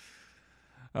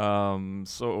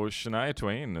 So Shania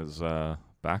Twain is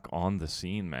back on the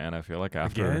scene, man. I feel like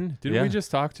after again, didn't we just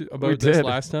talk about this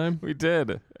last time? We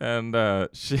did, and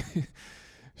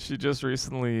she just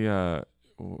recently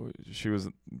she was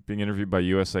being interviewed by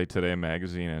USA Today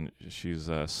magazine, and she's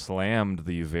slammed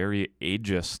the very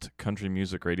ageist country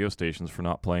music radio stations for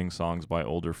not playing songs by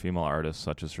older female artists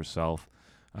such as herself.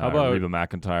 How about Reba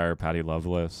McEntire, Patti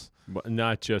Loveless? But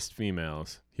not just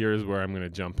females. Here's where I'm going to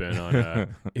jump in on a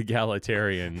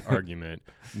egalitarian argument.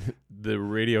 The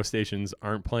radio stations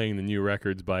aren't playing the new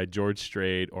records by George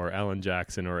Strait or Alan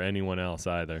Jackson or anyone else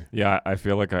either. Yeah, I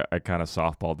feel like I kind of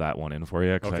softballed that one in for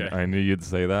you, because I knew you'd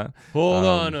say that. Hold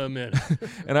on a minute.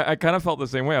 And I kind of felt the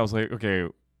same way. I was like, okay,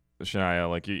 Shania,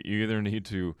 like you either need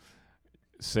to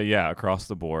say across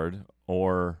the board,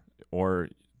 or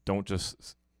don't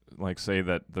just like say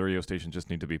that the radio station just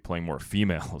need to be playing more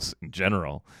females in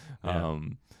general. Yeah.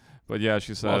 But yeah,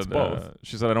 she said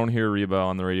she said I don't hear Reba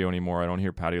on the radio anymore. I don't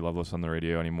hear Patti Loveless on the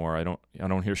radio anymore. I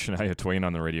don't hear Shania Twain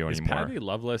on the radio anymore. Is Patti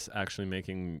Loveless actually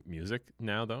making music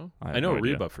now though? I know no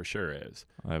Reba for sure is.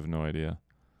 I have no idea.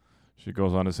 She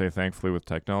goes on to say, thankfully with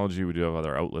technology, we do have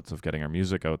other outlets of getting our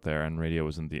music out there, and radio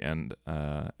isn't the end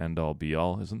all be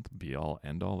all. Isn't the be all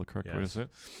end all the correct way to say it?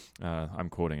 I'm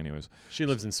quoting anyways. She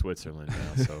lives in Switzerland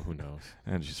now, so who knows?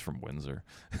 And she's from Windsor.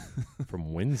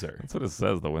 From Windsor? That's what it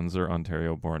says, the Windsor,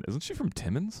 Ontario born. Isn't she from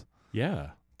Timmins?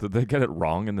 Yeah. Did they get it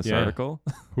wrong in this article?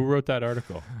 Who wrote that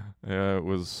article? It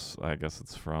was, I guess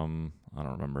it's from, I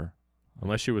don't remember.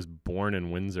 Unless she was born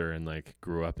in Windsor and like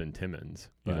grew up in Timmins.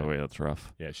 Either way, that's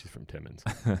rough. Yeah, she's from Timmins.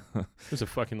 There's a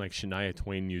fucking like Shania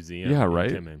Twain museum in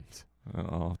Timmins.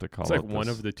 I'll have to call it. It's like one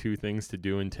of the two things to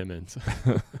do in Timmins.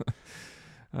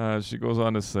 She goes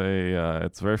on to say,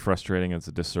 it's very frustrating. It's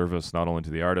a disservice not only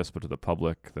to the artist but to the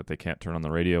public that they can't turn on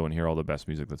the radio and hear all the best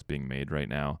music that's being made right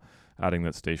now. Adding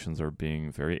that stations are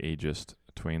being very ageist.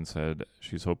 Twain said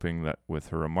she's hoping that with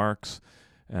her remarks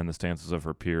and the stances of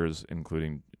her peers,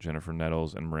 including Jennifer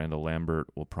Nettles and Miranda Lambert,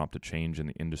 will prompt a change in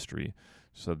the industry.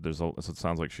 So so it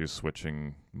sounds like she's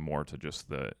switching more to just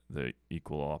the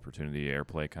equal opportunity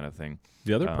airplay kind of thing.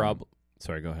 The other problem...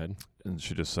 Sorry, go ahead. And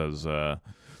she just says,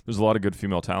 there's a lot of good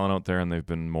female talent out there, and they've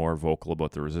been more vocal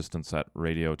about the resistance of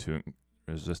radio to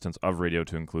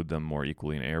include them more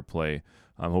equally in airplay.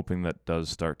 I'm hoping that does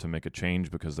start to make a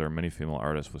change, because there are many female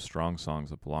artists with strong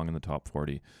songs that belong in the top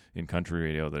 40 in country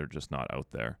radio that are just not out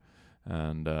there.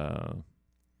 And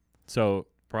so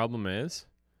problem is,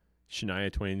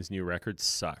 Shania Twain's new record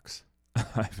sucks.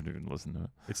 I haven't even listened to it.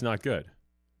 It's not good.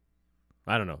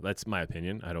 I don't know. That's my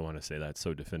opinion. I don't want to say that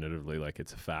so definitively like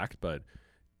it's a fact, but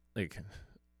like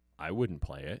I wouldn't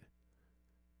play it.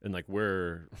 And like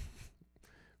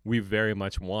we very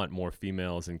much want more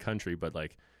females in country, but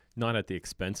like not at the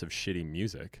expense of shitty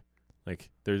music. Like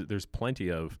there's plenty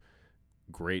of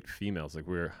great females. Like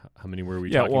how many were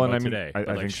we talking about today? I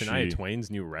like think Shania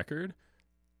Twain's new record,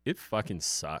 it fucking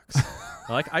sucks.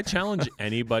 Like I challenge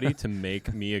anybody to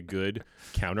make me a good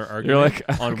counter argument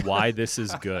on why this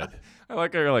is good. I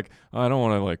like how you're like, I don't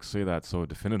want to like say that so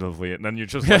definitively, and then you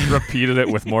just like repeated it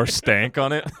with more stank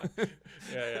on it.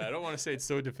 Yeah. I don't want to say it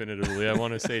so definitively. I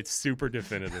want to say it super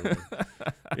definitively.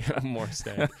 More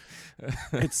stank.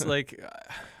 It's like,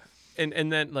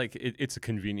 and then like it's a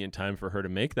convenient time for her to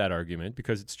make that argument,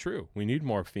 because it's true. We need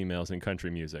more females in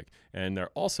country music, and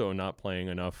they're also not playing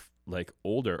enough like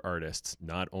older artists,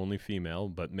 not only female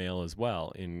but male as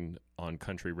well, on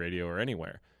country radio or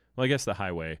anywhere. Well, I guess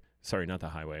Satellite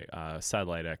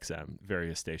XM,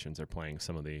 various stations are playing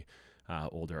some of the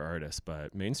older artists,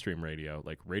 but mainstream radio,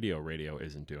 like radio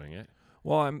isn't doing it.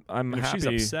 Well, I'm happy. She's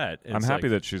upset. I'm happy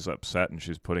that she's upset and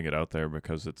she's putting it out there,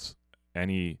 because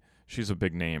she's a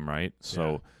big name, right?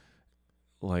 So,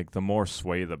 like the more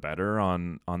sway, the better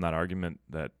on that argument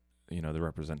that the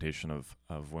representation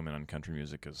of women on country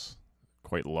music is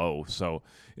quite low. So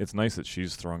it's nice that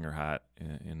she's throwing her hat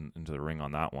into the ring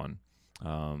on that one.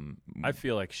 I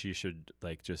feel like she should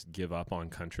like just give up on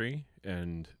country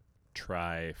and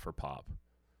try for pop.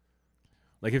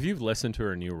 Like if you've listened to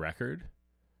her new record,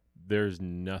 there's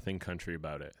nothing country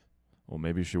about it. Well,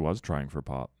 maybe she was trying for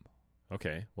pop.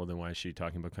 Okay, well then why is she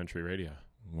talking about country radio?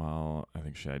 Well, I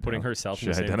think Putting herself she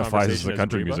in the same identifies as conversation a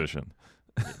country Reba? musician.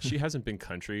 She hasn't been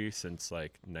country since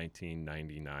like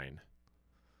 1999.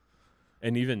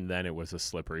 And even then it was a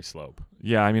slippery slope.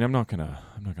 Yeah, I mean, I'm not gonna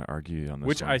argue on this.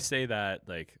 Which one. I say that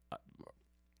like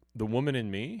the woman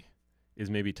in me is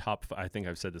maybe I think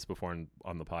I've said this before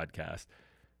on the podcast.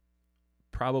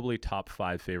 Probably top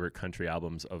 5 favorite country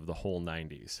albums of the whole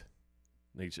 90s.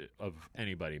 Like of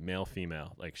anybody, male,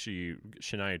 female. Like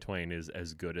Shania Twain is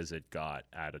as good as it got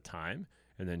at a time,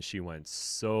 and then she went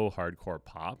so hardcore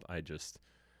pop. I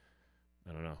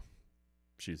don't know.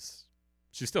 She's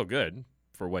still good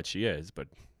for what she is, but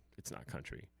it's not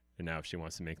country. And now if she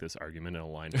wants to make this argument and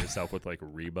align herself with like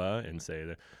Reba and say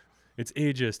that it's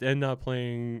ageist and not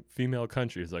playing female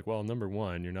country, it's like, well, number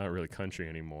one, you're not really country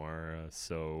anymore.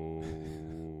 So,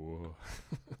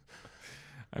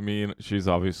 I mean, she's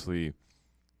obviously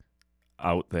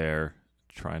out there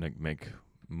trying to make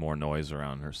more noise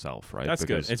around herself, right? That's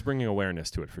good. It's bringing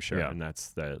awareness to it for sure, Yeah. and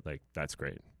that's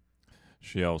great.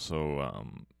 She also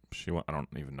I don't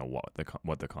even know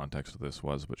what the context of this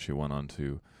was, but she went on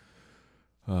to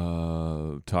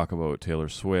talk about Taylor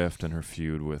Swift and her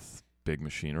feud with Big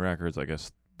Machine Records, I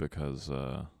guess because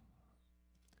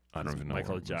I don't even know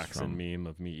Michael where it was Jackson from. meme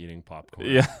of me eating popcorn.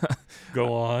 Yeah.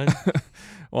 Go on.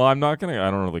 Well, I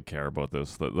don't really care about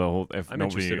this. The whole I'm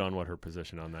interested on what her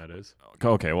position on that is.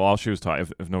 Okay, well, all she was talking,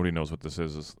 if nobody knows what this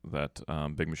is that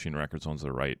Big Machine Records owns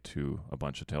the right to a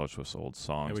bunch of Taylor Swift's old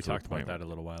songs. Yeah, we to the talked about point that a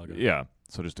little while ago. Yeah,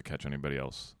 so just to catch anybody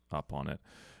else up on it.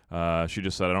 She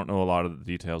just said, I don't know a lot of the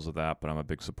details of that, but I'm a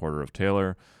big supporter of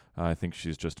Taylor. I think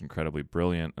she's just incredibly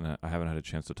brilliant, and I haven't had a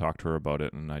chance to talk to her about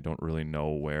it, and I don't really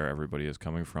know where everybody is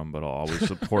coming from, but I'll always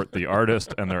support the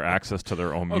artist and their access to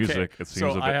their own music. It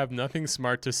seems so I have nothing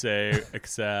smart to say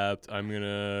except I'm going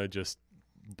to just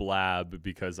blab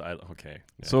because yeah,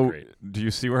 so great. do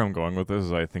you see where I'm going with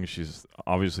this? I think she's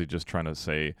obviously just trying to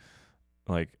say,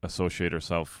 like, associate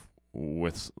herself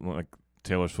with, like,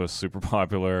 Taylor Swift's super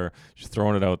popular. She's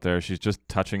throwing it out there. She's just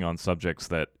touching on subjects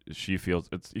that she feels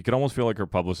you could almost feel like her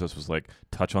publicist was like,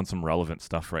 touch on some relevant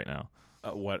stuff right now.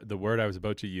 What the word I was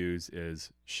about to use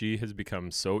is she has become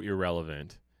so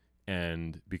irrelevant,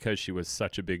 and because she was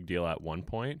such a big deal at one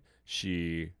point,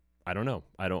 I don't know.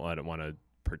 I don't want to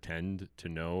pretend to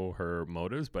know her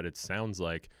motives, but it sounds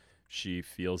like she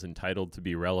feels entitled to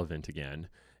be relevant again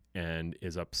and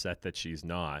is upset that she's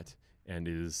not, and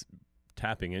is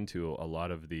tapping into a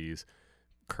lot of these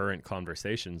current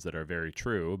conversations that are very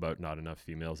true about not enough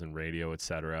females in radio,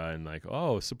 etc., and like,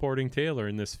 oh, supporting Taylor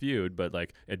in this feud, but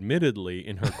like admittedly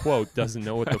in her quote doesn't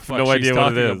know what the fuck no she's idea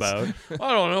what it talking is. about.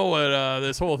 I don't know what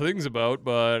this whole thing's about,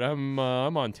 but I'm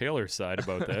on Taylor's side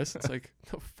about this. It's like,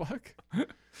 the fuck?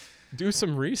 Do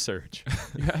some research.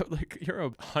 Yeah, like you're a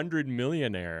 100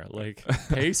 millionaire. Like,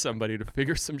 pay somebody to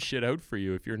figure some shit out for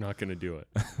you if you're not going to do it.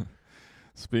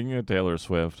 Speaking of Taylor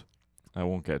Swift, I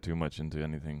won't get too much into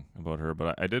anything about her,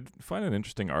 but I did find an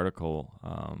interesting article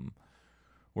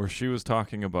where she was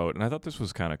talking about, and I thought this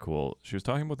was kind of cool. She was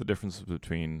talking about the differences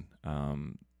between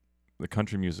the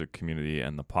country music community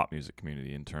and the pop music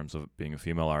community in terms of being a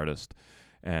female artist,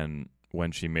 and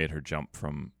when she made her jump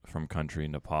from country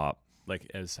into pop.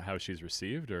 Like as how she's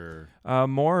received, or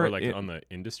more like on the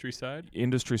industry side?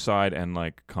 Industry side and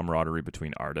like camaraderie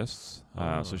between artists.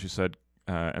 Oh. So she said,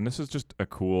 and this is just a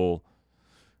cool...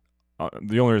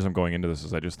 the only reason I'm going into this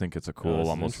is I just think it's a cool,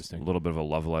 almost a little bit of a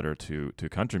love letter to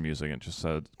country music. And just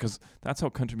said, because that's how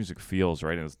country music feels,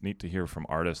 right? And it's neat to hear from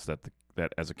artists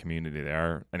that as a community they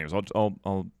are. Anyways,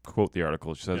 I'll quote the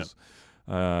article. She says,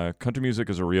 country music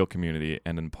is a real community,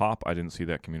 and in pop, I didn't see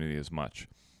that community as much.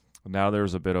 Now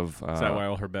there's a bit of... is that why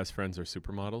all her best friends are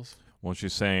supermodels? Well,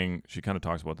 she's saying, she kind of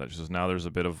talks about that. She says, now there's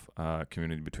a bit of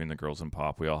community between the girls in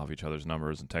pop. We all have each other's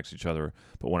numbers and text each other.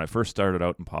 But when I first started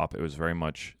out in pop, it was very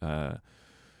much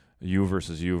you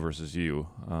versus you versus you.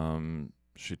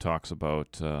 She talks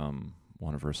about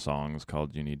one of her songs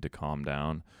called You Need to Calm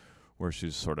Down, where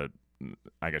she's sort of,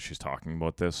 I guess she's talking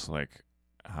about this, like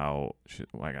how,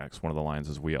 I guess one of the lines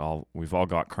is, we've all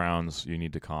got crowns, you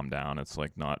need to calm down. It's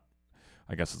like not,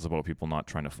 I guess it's about people not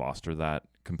trying to foster that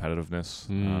competitiveness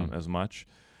as much.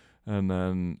 And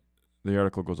then the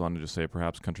article goes on to just say,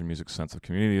 perhaps country music's sense of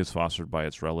community is fostered by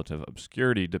its relative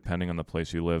obscurity. Depending on the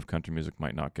place you live, country music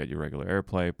might not get you regular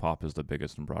airplay. Pop is the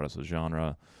biggest and broadest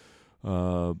genre.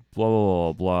 Blah, blah,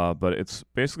 blah, blah. But it's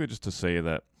basically just to say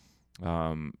that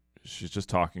she's just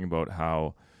talking about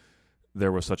how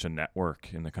there was such a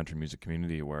network in the country music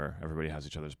community where everybody has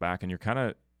each other's back. And you're kind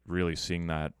of really seeing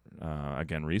that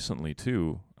again recently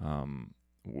too,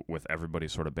 with everybody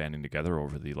sort of banding together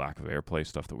over the lack of airplay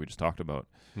stuff that we just talked about.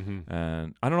 Mm-hmm.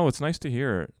 And I don't know, it's nice to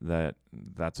hear that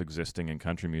that's existing in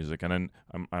country music. And then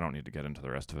I don't need to get into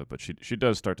the rest of it, but she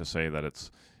does start to say that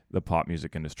the pop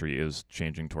music industry is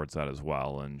changing towards that as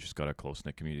well, and she's got a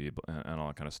close-knit community and all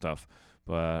that kind of stuff.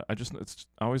 But I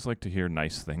always like to hear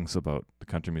nice things about the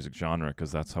country music genre,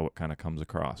 because that's how it kind of comes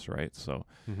across, right? So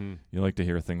you like to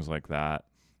hear things like that.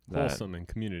 Wholesome and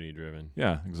community-driven.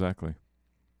 Yeah, exactly.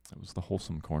 That was the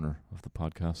wholesome corner of the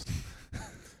podcast.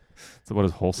 It's about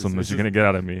as wholesome as you're going to get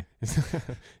out of me.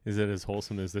 Is it as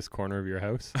wholesome as this corner of your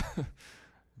house?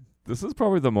 This is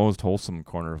probably the most wholesome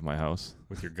corner of my house.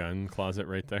 With your gun closet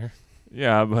right there?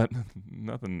 Yeah, but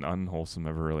nothing unwholesome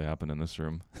ever really happened in this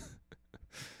room.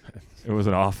 It was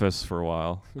an office for a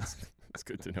while. That's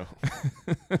good to know.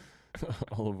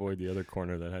 I'll avoid the other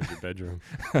corner that has your bedroom.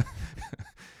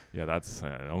 Yeah, that's...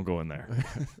 don't go in there.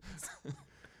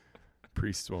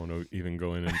 Priests won't even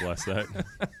go in and bless that.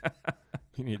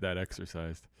 You need that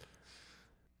exercised.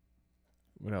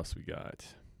 What else we got?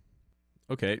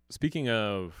 Okay, speaking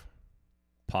of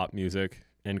pop music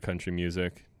and country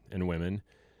music and women,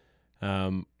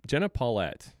 Jenna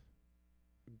Paulette,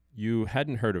 you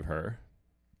hadn't heard of her.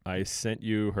 I sent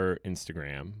you her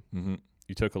Instagram. Mm-hmm.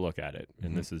 You took a look at it,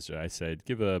 and this is, I said,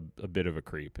 give a bit of a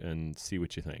creep and see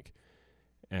what you think.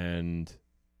 And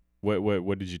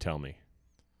what did you tell me?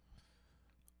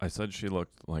 I said she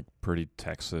looked like pretty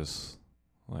Texas,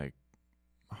 like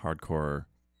hardcore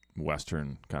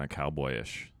Western kind of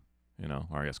cowboyish, or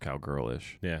I guess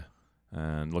cowgirlish. Yeah.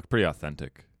 And looked pretty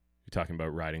authentic. You're talking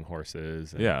about riding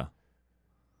horses. Yeah.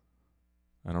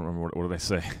 I don't remember what did I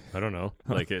say? I don't know.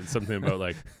 Like it's something about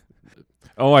like.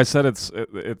 Oh, I said it's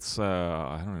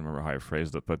I don't remember how I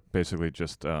phrased it, but basically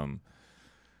just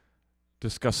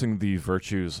discussing the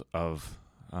virtues of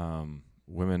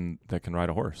women that can ride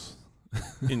a horse.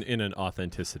 in an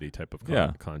authenticity type of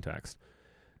context.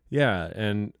 Yeah,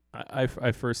 and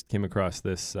I first came across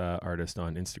this artist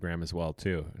on Instagram as well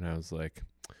too, and I was like,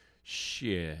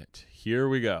 shit, here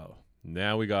we go.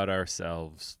 Now we got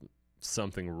ourselves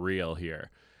something real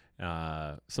here,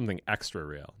 something extra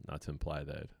real. Not to imply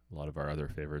that a lot of our other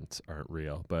favorites aren't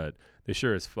real, but they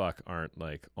sure as fuck aren't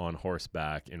like on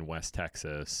horseback in West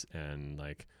Texas and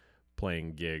like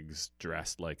playing gigs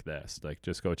dressed like this. Like,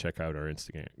 just go check out our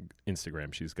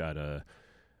Instagram. She's got a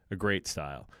great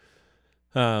style.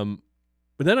 But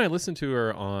then I listened to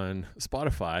her on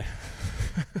Spotify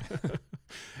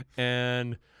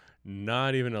and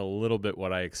not even a little bit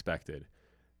what I expected.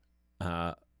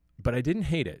 But I didn't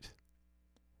hate it.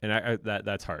 And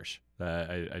that's harsh.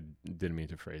 I didn't mean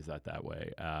to phrase that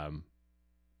way.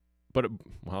 But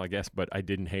I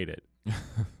didn't hate it.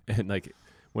 And like,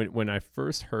 When I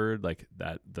first heard like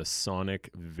that, the sonic,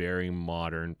 very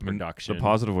modern production. The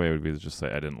positive way would be to just say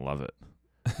I didn't love it.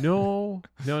 No,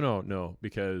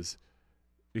 because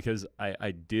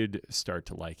I did start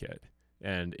to like it,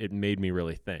 and it made me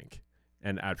really think.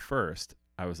 And at first,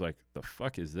 I was like, "The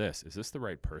fuck is this? Is this the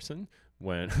right person?"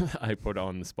 When I put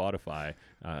on the Spotify,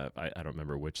 I don't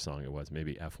remember which song it was,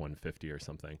 maybe F-150 or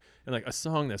something, and like a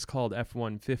song that's called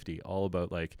F-150, all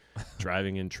about like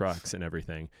driving in trucks and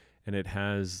everything. And it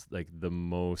has like the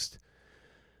most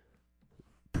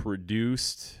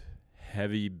produced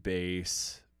heavy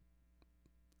bass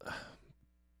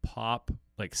pop,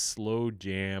 like slow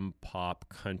jam pop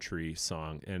country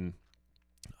song. And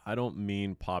I don't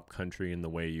mean pop country in the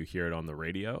way you hear it on the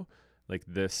radio. Like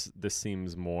this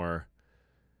seems more,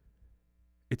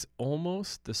 it's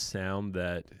almost the sound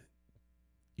that,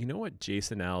 you know what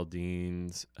Jason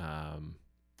Aldean's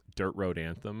Dirt Road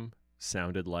Anthem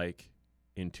sounded like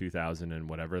in 2000 and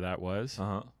whatever that was,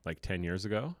 like 10 years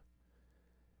ago,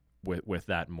 with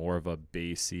that more of a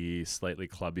bassy, slightly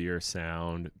clubbier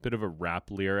sound, bit of a rap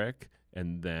lyric,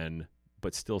 and then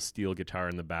but still steel guitar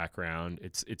in the background.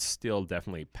 It's still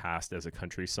definitely passed as a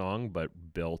country song,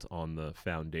 but built on the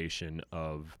foundation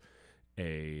of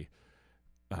a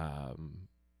I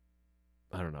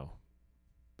don't know.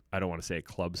 I don't want to say a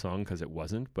club song because it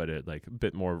wasn't, but it like a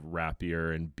bit more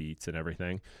rappier and beats and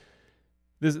everything.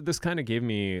 This kind of gave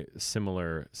me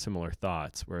similar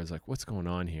thoughts where I was like, what's going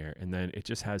on here? And then it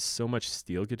just has so much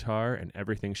steel guitar, and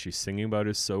everything she's singing about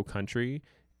is so country,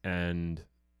 and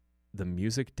the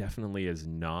music definitely is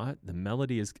not. The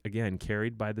melody is, again,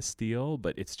 carried by the steel,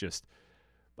 but it's just,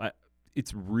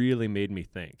 it's really made me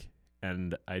think.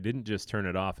 And I didn't just turn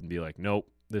it off and be like, nope,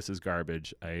 this is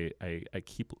garbage. I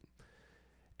keep,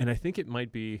 and I think it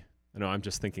might be, no, I'm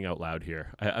just thinking out loud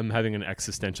here. I'm having an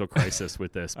existential crisis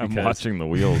with this. I'm watching the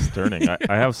wheels turning.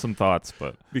 I have some thoughts,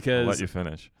 but I'll let you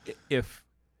finish. If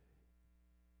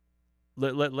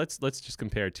let's just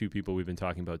compare two people we've been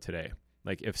talking about today.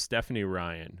 Like if Stephanie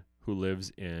Ryan, who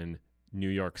lives in New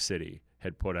York City,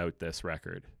 had put out this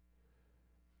record,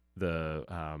 the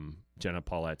Jenna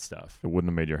Paulette stuff. It wouldn't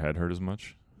have made your head hurt as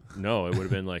much. No, it would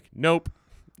have been like, nope,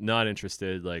 not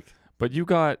interested. Like, but you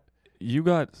got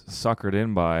suckered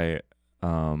in by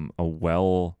a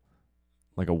well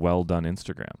done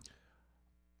Instagram.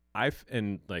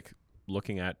 And like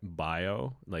looking at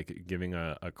bio, like giving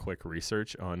a quick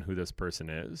research on who this person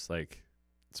is, like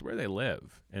it's where they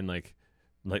live, and like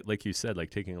you said, like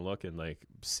taking a look and like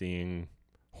seeing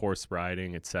horse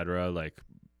riding, etc. Like,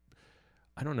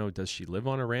 I don't know, does she live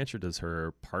on a ranch or does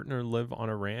her partner live on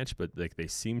a ranch? But like they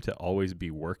seem to always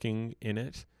be working in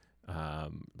it,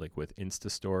 like with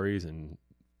Insta stories and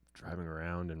driving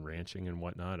around and ranching and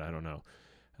whatnot. I don't know.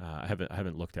 I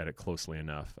haven't looked at it closely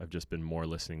enough. I've just been more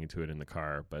listening to it in the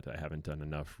car, but I haven't done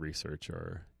enough research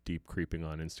or deep creeping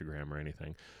on Instagram or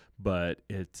anything. But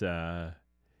it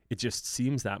just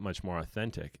seems that much more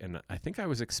authentic. And I think I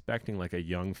was expecting like a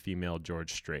young female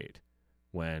George Strait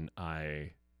when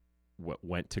I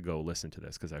went to go listen to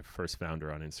this, because I first found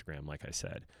her on Instagram, like I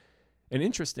said. And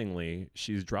interestingly,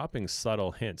 she's dropping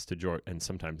subtle hints to George, and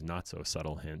sometimes not so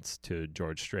subtle hints to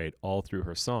George Strait all through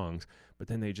her songs, but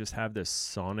then they just have this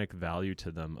sonic value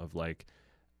to them of like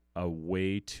a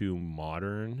way too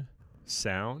modern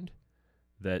sound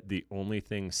that the only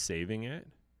thing saving it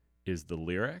is the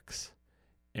lyrics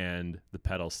and the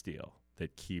pedal steel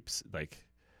that keeps, like,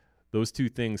 those two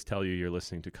things tell you you're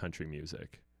listening to country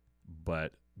music,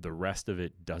 but the rest of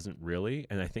it doesn't really.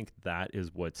 And I think that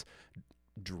is what's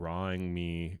drawing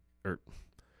me, or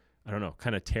I don't know,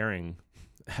 kind of tearing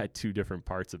at two different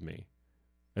parts of me.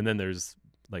 And then there's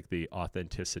like the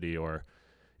authenticity, or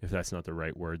if that's not the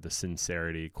right word, the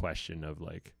sincerity question of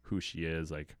like who she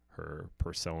is, like her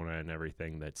persona and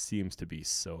everything that seems to be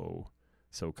so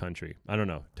country. I don't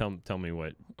know. Tell me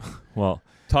what. Well,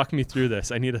 talk me through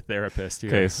this. I need a therapist here.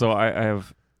 Okay, so I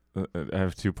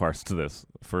have two parts to this.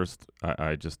 First,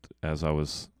 I just, as I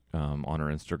was on her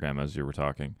Instagram as you were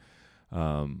talking,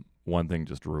 one thing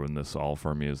just ruined this all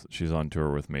for me is that she's on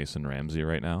tour with Mason Ramsey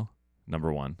right now.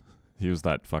 Number one, he was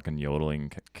that fucking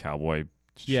yodeling cowboy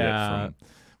shit from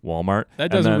Walmart.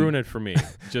 That doesn't ruin it for me.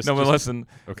 But listen.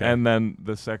 Okay. And then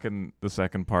the second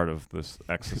part of this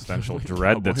existential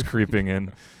dread that's creeping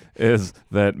in is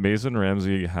that Mason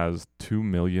Ramsey has 2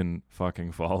 million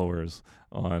fucking followers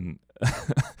on.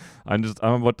 I'm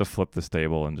about to flip this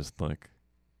table and just like.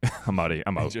 I'm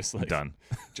out. Just like, done.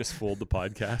 Just fold the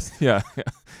podcast. Yeah.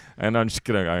 And I'm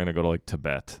gonna go to like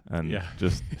Tibet and I'm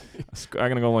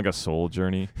gonna go on like a soul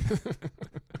journey.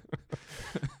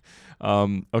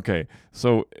 Okay.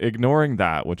 So ignoring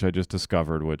that, which I just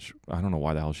discovered, which I don't know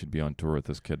why the hell she'd be on tour with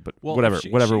this kid, but whatever.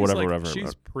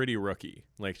 She's pretty rookie.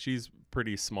 Like she's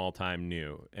pretty small time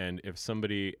new. And if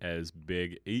somebody as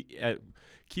big,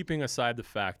 keeping aside the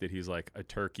fact that he's like a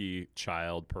turkey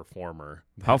child performer.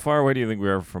 How far away do you think we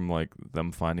are from like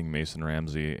them finding Mason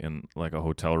Ramsey in like a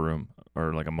hotel room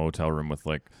or like a motel room with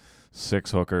like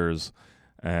 6 hookers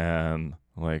and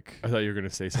like... I thought you were going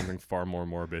to say something far more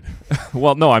morbid.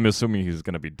 Well, no, I'm assuming he's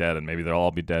going to be dead and maybe they'll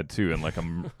all be dead too in like a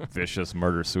vicious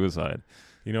murder-suicide.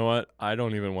 You know what? I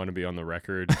don't even want to be on the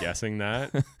record guessing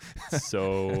that.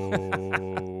 So...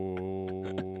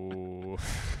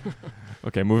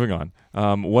 Okay, moving on.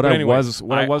 I was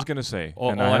going to say.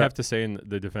 All I have to say in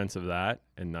the defense of that,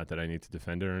 and not that I need to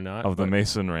defend it or not. Of the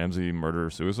Mason Ramsey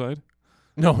murder-suicide?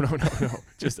 No.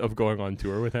 Just of going on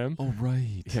tour with him. Oh,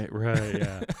 right. Yeah,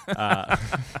 right, yeah.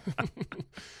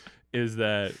 Is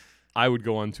that I would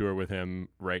go on tour with him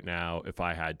right now if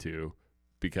I had to,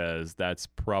 because that's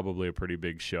probably a pretty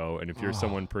big show. And if you're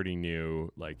someone pretty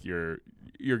new, like you're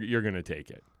going to take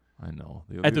it. I know.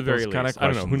 At the very least. I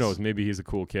don't know. Who knows? Maybe he's a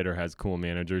cool kid or has cool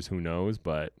managers. Who knows?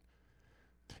 But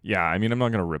yeah, I mean, I'm not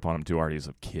going to rip on him too hard. He's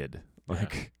a kid.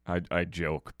 Like, yeah. I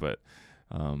joke. But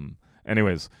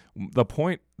anyways, the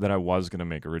point that I was going to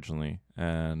make originally,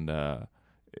 and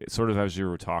sort of as you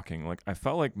were talking, like I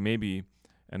felt like maybe,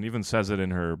 and even says it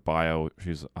in her bio,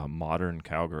 she's a modern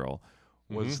cowgirl,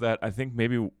 was that I think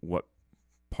maybe what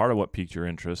part of what piqued your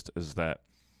interest is that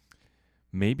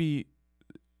maybe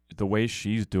the way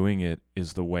she's doing it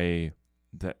is the way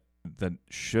that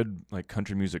should, like,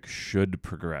 country music should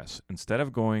progress. Instead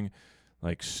of going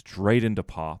like straight into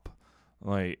pop,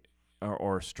 like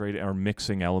or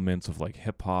mixing elements of like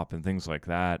hip hop and things like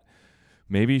that,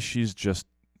 maybe she's just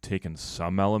taken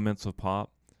some elements of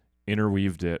pop,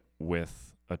 interweaved it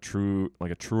with a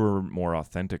truer, more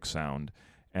authentic sound,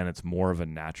 and it's more of a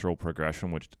natural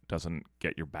progression which doesn't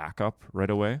get your back up right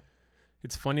away.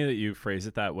 It's funny that you phrase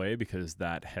it that way because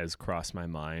that has crossed my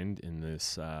mind in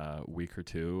this week or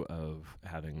two of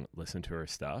having listened to her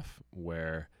stuff,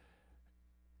 where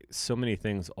so many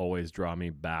things always draw me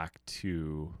back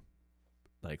to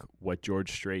like what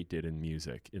George Strait did in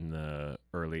music in the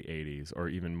early 80s, or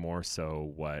even more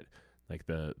so what like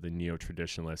the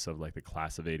neo-traditionalists of like the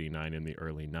class of 89 in the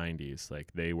early 90s, like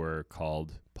they were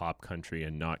called pop country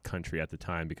and not country at the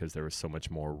time because there was so much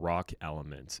more rock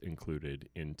elements included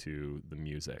into the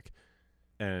music.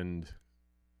 And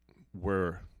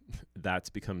that's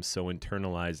become so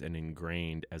internalized and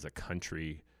ingrained as a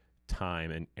country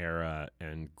time and era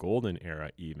and golden era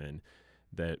even,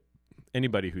 that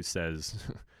anybody who says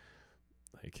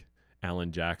like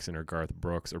Alan Jackson or Garth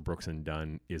Brooks or Brooks and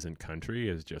Dunn isn't country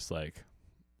is just like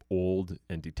old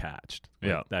and detached. Like,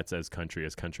 Yeah. that's as country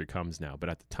comes now. But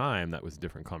at the time, that was a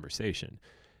different conversation.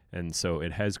 And so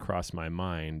it has crossed my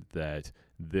mind that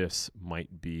this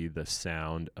might be the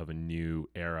sound of a new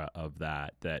era of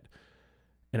that.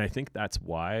 And I think that's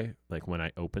why, like when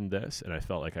I opened this, and I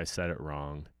felt like I said it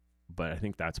wrong, but I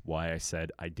think that's why I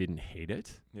said I didn't hate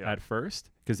it at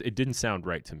first, because it didn't sound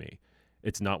right to me.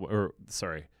 It's not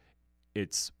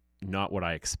what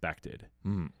I expected.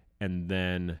 And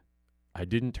then I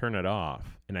didn't turn it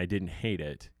off and I didn't hate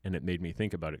it, and it made me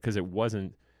think about it, because it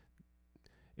wasn't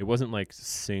like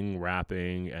sing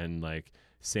rapping and like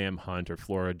Sam Hunt or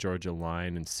Flora Georgia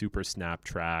Line and super snap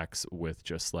tracks with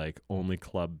just like only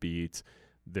club beats.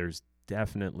 There's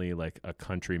definitely like a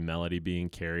country melody being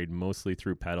carried mostly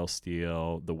through pedal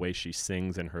steel. The way she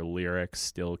sings and her lyrics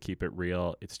still keep it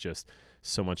real. It's just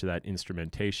so much of that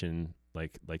instrumentation,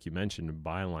 like you mentioned in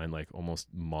Byline, like almost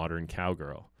modern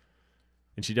cowgirl.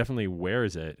 And she definitely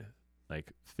wears it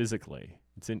like physically.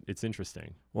 It's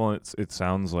interesting. Well, it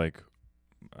sounds like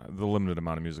the limited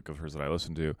amount of music of hers that I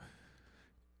listen to,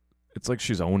 it's like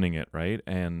she's owning it, right?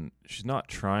 And she's not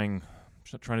trying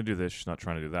to do this, she's not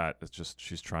trying to do that. It's just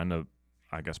she's trying to,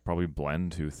 I guess, probably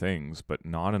blend two things, but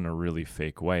not in a really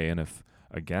fake way. And if,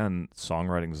 again,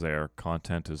 songwriting's there,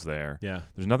 content is there,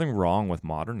 there's nothing wrong with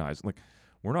modernizing. Like,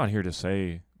 we're not here to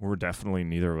say, we're definitely,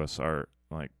 neither of us are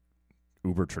like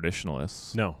uber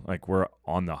traditionalists. No. Like, we're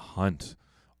on the hunt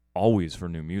always for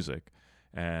new music.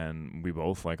 And we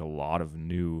both like a lot of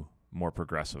new, more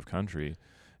progressive country.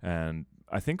 And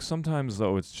I think sometimes,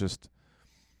 though, it's just,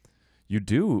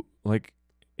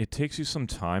 it takes you some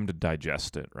time to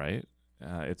digest it, right?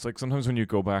 It's like sometimes when you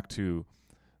go back to,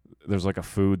 there's like a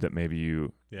food that maybe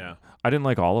I didn't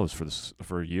like olives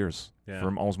for years, for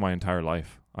almost my entire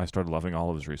life. I started loving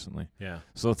olives recently. Yeah.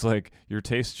 So it's like your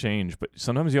tastes change, but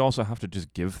sometimes you also have to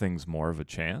just give things more of a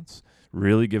chance,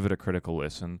 really give it a critical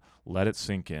listen, let it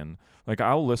sink in. Like,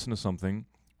 I'll listen to something,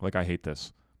 like, I hate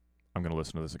this, I'm going to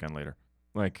listen to this again later.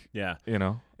 Like, you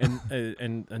know?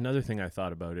 And another thing I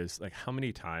thought about is, like, how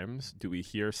many times do we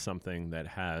hear something that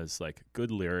has, like, good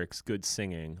lyrics, good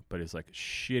singing, but is, like,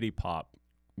 shitty pop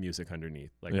music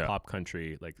underneath, like pop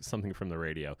country, like something from the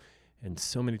radio. And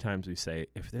so many times we say,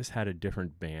 if this had a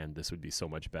different band, this would be so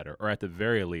much better. Or at the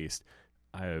very least,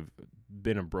 I've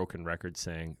been a broken record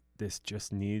saying, this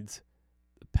just needs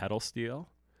a pedal steel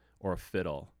or a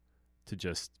fiddle to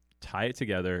just tie it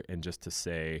together and just to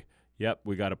say, yep,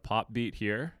 we got a pop beat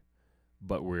here,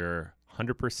 but we're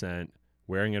 100%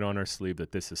 wearing it on our sleeve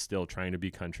that this is still trying to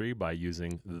be country by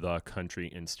using the country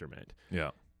instrument.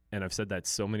 Yeah. And I've said that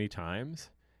so many times,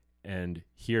 and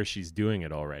here she's doing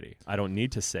it already. I don't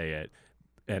need to say it.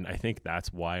 And I think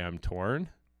that's why I'm torn,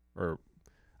 or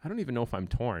I don't even know if I'm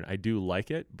torn. I do like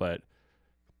it, but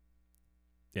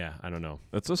yeah, I don't know.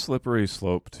 It's a slippery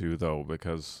slope too, though,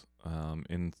 because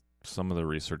in some of the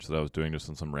research that I was doing, just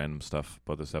on some random stuff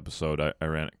about this episode,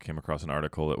 I came across an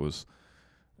article that was,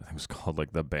 I think it was called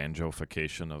like the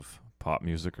banjoification of pop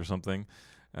music or something.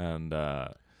 And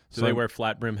do they wear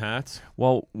flat brim hats?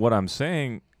 Well, what I'm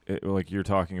saying, like you're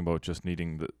talking about just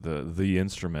needing the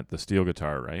instrument, the steel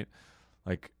guitar, right?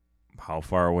 Like, how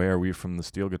far away are we from the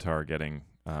steel guitar getting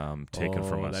taken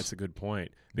from us? That's a good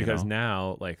point. Because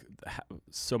now, like,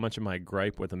 so much of my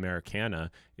gripe with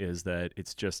Americana is that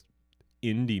it's just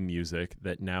indie music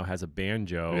that now has a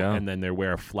banjo, and then they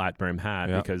wear a flat brim hat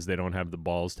because they don't have the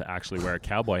balls to actually wear a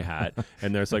cowboy hat.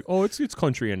 And there's like, oh, it's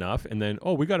country enough. And then,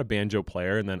 oh, we got a banjo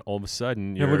player. And then all of a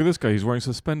sudden, look at this guy. He's wearing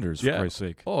suspenders, for Christ's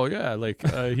sake. Oh, yeah. Like,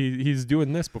 he's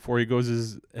doing this before he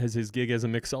goes as his gig as a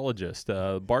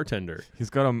mixologist, bartender.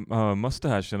 He's got a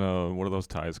mustache and what are those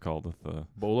ties called? With the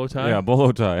bolo tie? Yeah,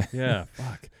 bolo tie. Yeah,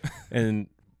 fuck. And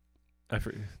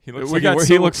he looks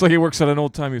like he works at an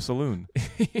old-timey saloon.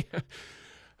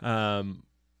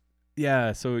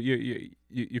 Yeah, so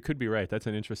you could be right. That's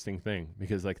an interesting thing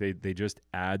because like they just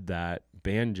add that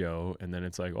banjo and then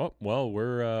it's like, oh well,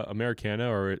 we're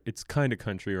Americana or it's kind of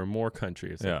country or more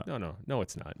country. It's like no,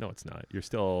 it's not. No, it's not. You're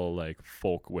still like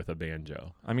folk with a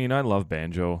banjo. I mean, I love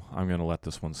banjo. I'm gonna let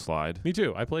this one slide. Me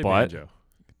too. I play But banjo.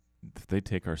 If they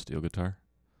take our steel guitar,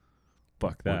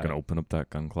 Fuck we're that. gonna open up that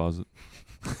gun closet.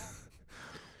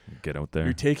 Get out there.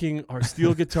 You're taking our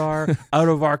steel guitar out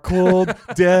of our cold,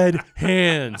 dead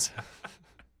hands.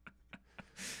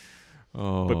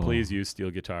 Oh. But please use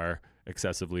steel guitar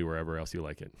excessively wherever else you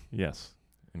like it. Yes,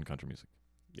 in country music.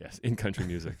 Yes, in country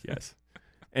music, yes.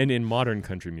 And in modern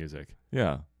country music.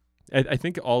 Yeah. I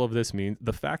think all of this means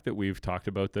the fact that we've talked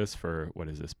about this for, what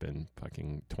has this been,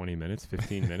 fucking 20 minutes,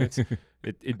 15 minutes?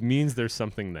 It means there's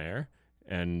something there.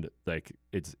 And like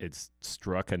it's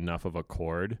struck enough of a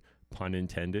chord, pun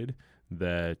intended,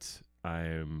 that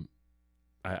I've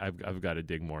got to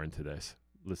dig more into this.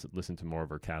 Listen to more of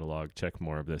her catalog, check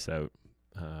more of this out,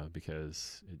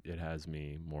 because it has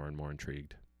me more and more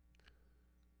intrigued.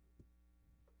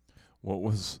 What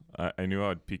was I knew I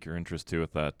would pique your interest too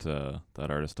with that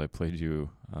artist I played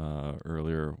you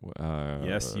earlier.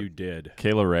 Yes, you did.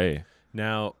 Kayla Ray.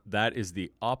 Now that is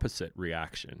the opposite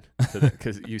reaction to that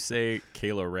because you say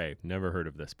Kayla Ray, never heard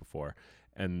of this before,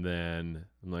 and then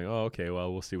I'm like, oh okay,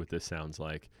 well we'll see what this sounds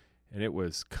like, and it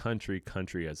was country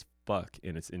as fuck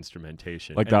in its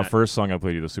instrumentation. Like and that first song I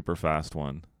played you, the super fast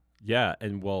one. Yeah,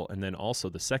 and then also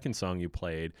the second song you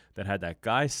played that had that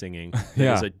guy singing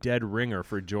Yeah. was a dead ringer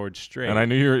for George Strait. And I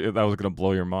knew that was going to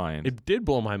blow your mind. It did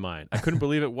blow my mind. I couldn't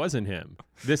believe it wasn't him.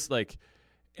 This like,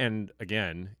 and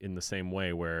again, in the same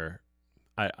way where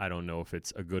I don't know if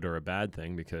it's a good or a bad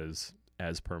thing because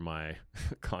as per my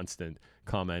constant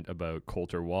comment about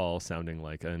Colter Wall sounding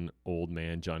like an old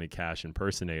man Johnny Cash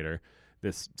impersonator,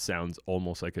 this sounds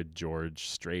almost like a George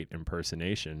Strait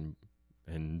impersonation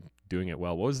and doing it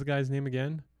well. What was the guy's name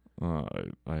again?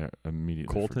 I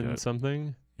immediately Colton forget.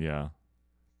 something? Yeah.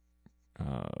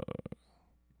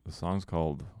 The song's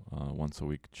called Once a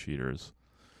Week Cheaters.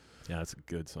 Yeah, that's a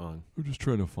good song. I'm just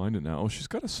trying to find it now. Oh, she's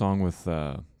got a song with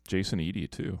Jason Eady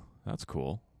too. That's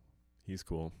cool. He's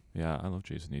cool. Yeah, I love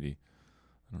Jason Eady.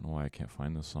 I don't know why I can't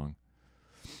find this song.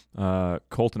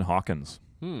 Colton Hawkins.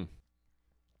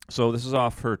 So this is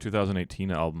off her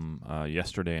 2018 album,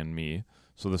 Yesterday and Me.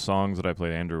 So the songs that I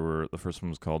played Andrew were, the first one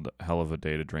was called Hell of a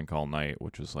Day to Drink All Night,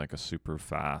 which is like a super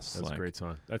fast. That's like, a great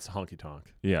song. That's honky tonk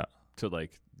Yeah. to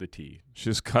like the T.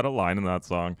 She's cut a line in that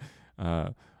song.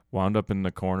 Wound up in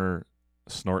the corner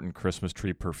snorting Christmas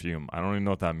tree perfume. I don't even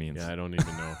know what that means. Yeah, I don't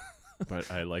even know, but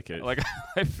I like it. Like,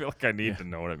 I feel like I need to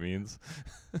know what it means.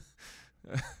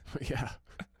 Yeah.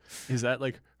 Is that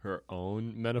like her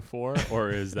own metaphor or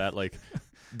is that like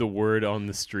the word on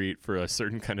the street for a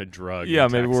certain kind of drug? Yeah,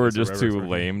 in maybe Texas we're or just wherever too it's from?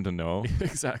 lame to know.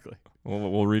 Exactly.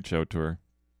 We'll reach out to her,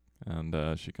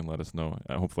 and she can let us know.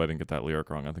 Hopefully I didn't get that lyric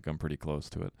wrong. I think I'm pretty close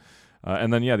to it.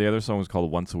 And then, the other song was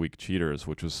called Once a Week Cheaters,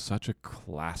 which was such a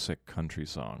classic country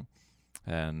song.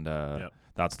 And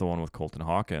that's the one with Colton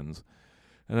Hawkins.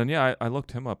 And then, I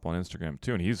looked him up on Instagram,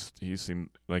 too, and he seemed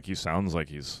like he sounds like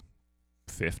he's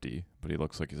 50, but he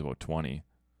looks like he's about 20.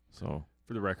 So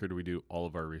For the record, we do all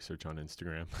of our research on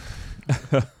Instagram.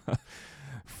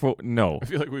 no. I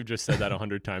feel like we've just said that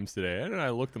 100 times today. And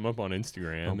I looked them up on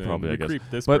Instagram. Oh, probably, and I guess. creeped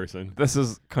this But person. This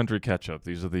is Country Catch-Up.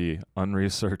 These are the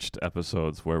unresearched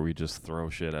episodes where we just throw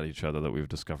shit at each other that we've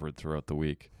discovered throughout the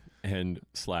week. And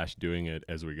 / doing it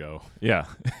as we go. Yeah.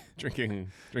 drinking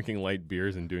light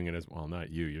beers and doing it as well. Not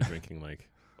you. You're drinking like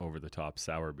over the top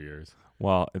sour beers.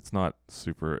 Well, it's not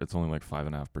super. It's only like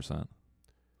 5.5%.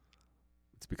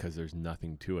 It's because there's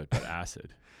nothing to it but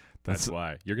acid. That's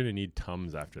why. You're going to need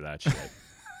Tums after that shit.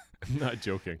 I'm not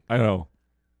joking. I know.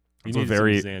 You It's a need some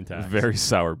very, Zantac. very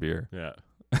sour beer. Yeah.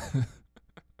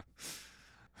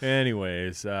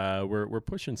 Anyways, we're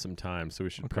pushing some time, so we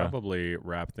should Okay. probably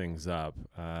wrap things up.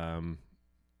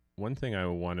 One thing I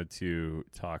wanted to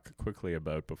talk quickly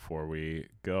about before we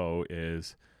go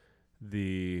is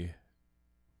the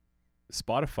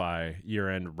Spotify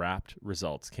year-end Wrapped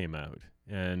results came out,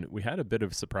 and we had a bit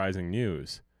of surprising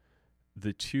news.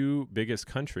 The two biggest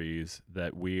countries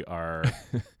that we are,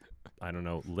 I don't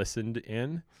know, listened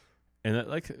in, and that,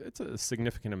 like, it's a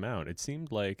significant amount. It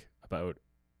seemed like about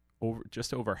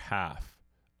just over half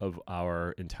of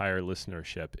our entire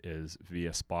listenership is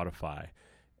via Spotify,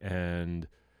 and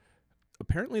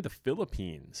apparently the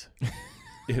Philippines.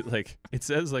 It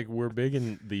says like we're big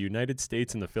in the United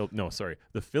States and the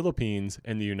Philippines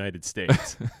and the United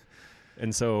States.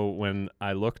 And so when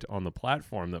I looked on the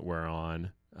platform that we're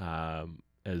on,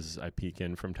 as I peek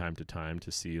in from time to time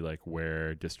to see like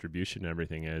where distribution and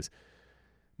everything is,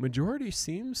 Majority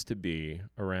seems to be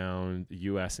around the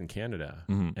US and Canada.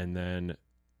 Mhm. And then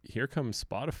here comes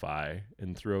Spotify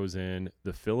and throws in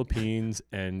the Philippines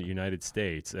and United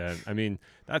States. And I mean,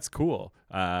 that's cool.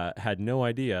 Had no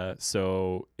idea.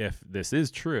 So if this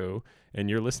is true and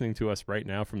you're listening to us right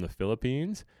now from the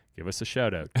Philippines, give us a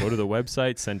shout out. Go to the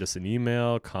website, send us an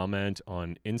email, comment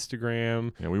on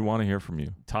Instagram, Yeah, we want to hear from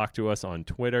you. talk to us on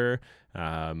Twitter.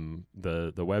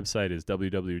 The website is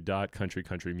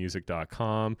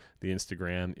www.countrycountrymusic.com. The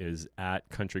Instagram is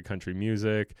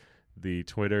 @countrycountrymusic. The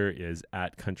Twitter is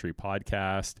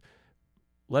 @countrypodcast.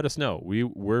 Let us know.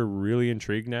 We're really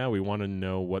intrigued now. We want to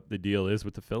know what the deal is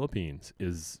with the Philippines.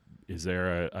 Is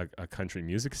there a country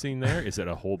music scene there? Is it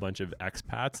a whole bunch of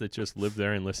expats that just live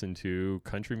there and listen to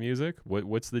country music?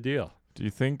 What's the deal? Do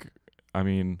you think? I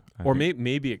mean, Or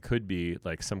maybe it could be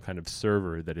like some kind of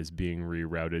server that is being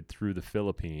rerouted through the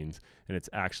Philippines, and it's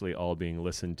actually all being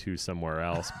listened to somewhere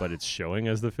else, but it's showing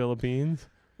as the Philippines.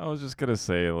 I was just gonna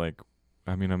say, like,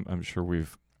 I mean, I'm sure we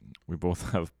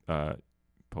both have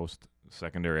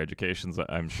post-secondary educations.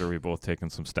 I'm sure we've both taken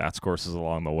some stats courses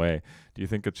along the way. Do you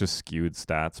think it's just skewed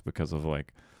stats because of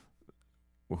like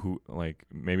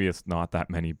maybe it's not that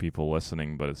many people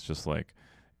listening, but it's just like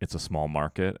it's a small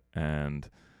market and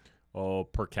Oh,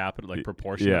 per capita, like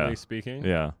proportionally speaking?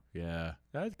 yeah,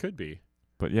 That could be.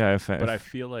 but yeah, But I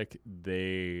feel like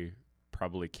they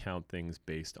probably count things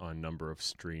based on number of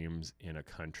streams in a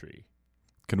country.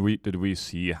 did we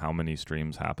see how many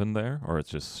streams happened there, or it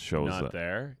just shows Not that?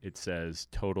 there. It says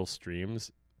total streams.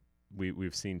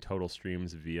 We've seen total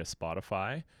streams via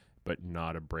Spotify, but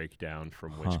not a breakdown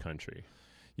from which country.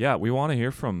 Yeah, we want to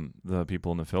hear from the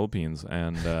people in the Philippines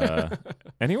and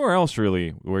anywhere else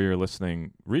really where you're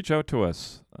listening. Reach out to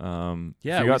us. If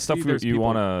you got stuff you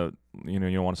want to,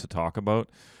 you want us to talk about.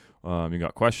 You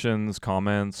got questions,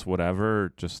 comments,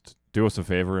 whatever. Just do us a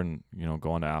favor and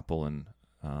go on to Apple and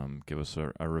give us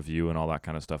a review and all that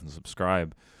kind of stuff and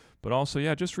subscribe. But also,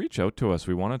 yeah, just reach out to us.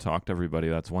 We want to talk to everybody.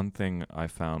 That's one thing I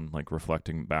found, like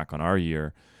reflecting back on our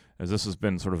year, as this has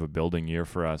been sort of a building year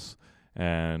for us.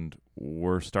 And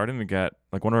we're starting to get,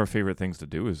 like, one of our favorite things to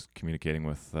do is communicating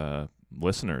with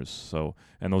listeners. So,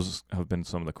 and those have been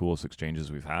some of the coolest exchanges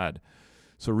we've had.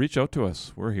 So reach out to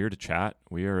us. We're here to chat.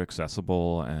 We are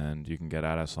accessible, and you can get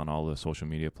at us on all the social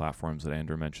media platforms that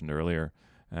Andrew mentioned earlier.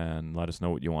 And let us know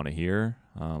what you want to hear.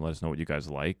 Let us know what you guys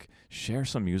like. Share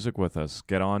some music with us.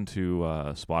 Get on to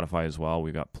Spotify as well.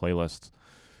 We've got playlists,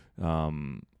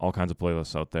 all kinds of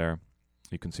playlists out there.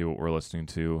 You can see what we're listening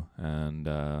to. And,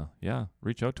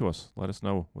 reach out to us. Let us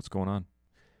know what's going on.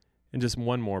 And just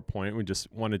one more point. We just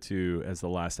wanted to, as the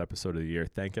last episode of the year,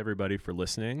 thank everybody for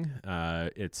listening.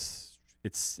 It's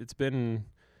been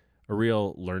a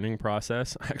real learning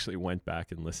process. I actually went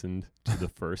back and listened to the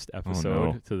first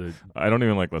episode. I don't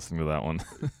even like listening to that one.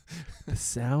 The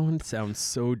sound sounds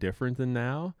so different than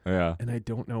now. Yeah. And I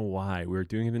don't know why. We were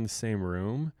doing it in the same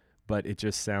room, but it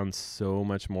just sounds so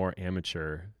much more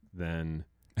amateur than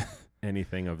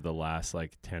anything of the last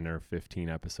like 10 or 15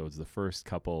 episodes. The first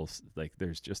couple, like,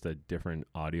 there's just a different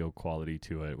audio quality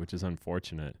to it, which is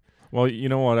unfortunate. Well, you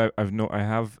know what? I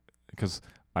have, because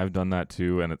I've done that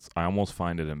too, and I almost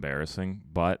find it embarrassing,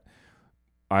 but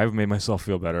I've made myself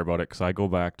feel better about it because I go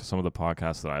back to some of the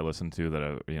podcasts that I listen to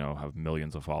that have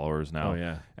millions of followers now. Oh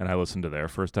yeah, and I listen to their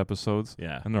first episodes.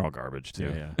 Yeah, and they're all garbage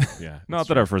too. Yeah. Not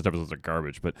that our first episodes are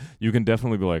garbage, but you can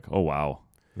definitely be like, oh wow,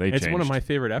 it's changed. One of my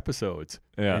favorite episodes.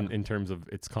 Yeah. in terms of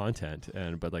its content,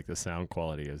 but like the sound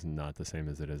quality is not the same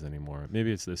as it is anymore.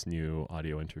 Maybe it's this new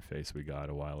audio interface we got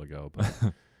a while ago, but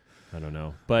I don't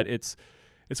know. But it's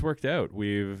worked out.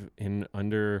 We've in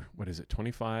under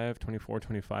 25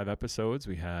 episodes,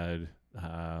 we had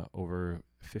over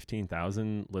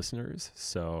 15,000 listeners.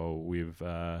 So we've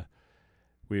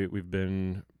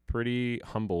been pretty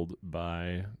humbled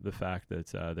by the fact that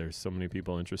there's so many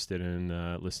people interested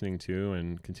in listening to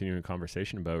and continuing a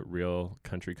conversation about real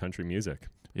country music.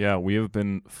 Yeah, we have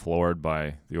been floored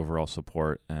by the overall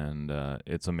support, and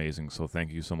it's amazing. So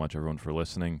thank you so much, everyone, for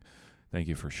listening. Thank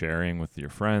you for sharing with your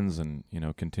friends, and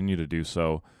continue to do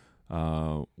so.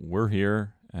 We're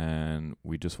here, and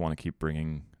we just want to keep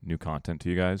bringing new content to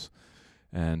you guys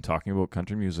and talking about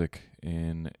country music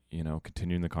and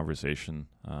continuing the conversation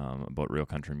about real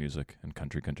country music and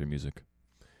country music.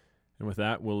 And with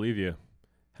that, we'll leave you.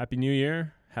 Happy New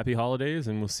Year, happy holidays,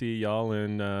 and we'll see y'all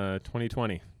in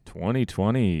 2020.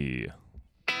 2020.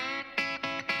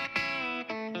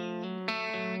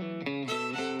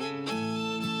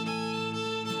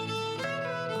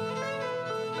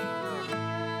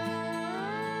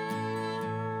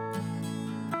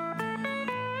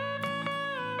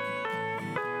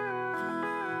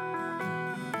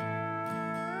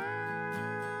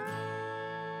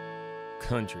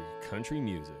 country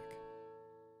music.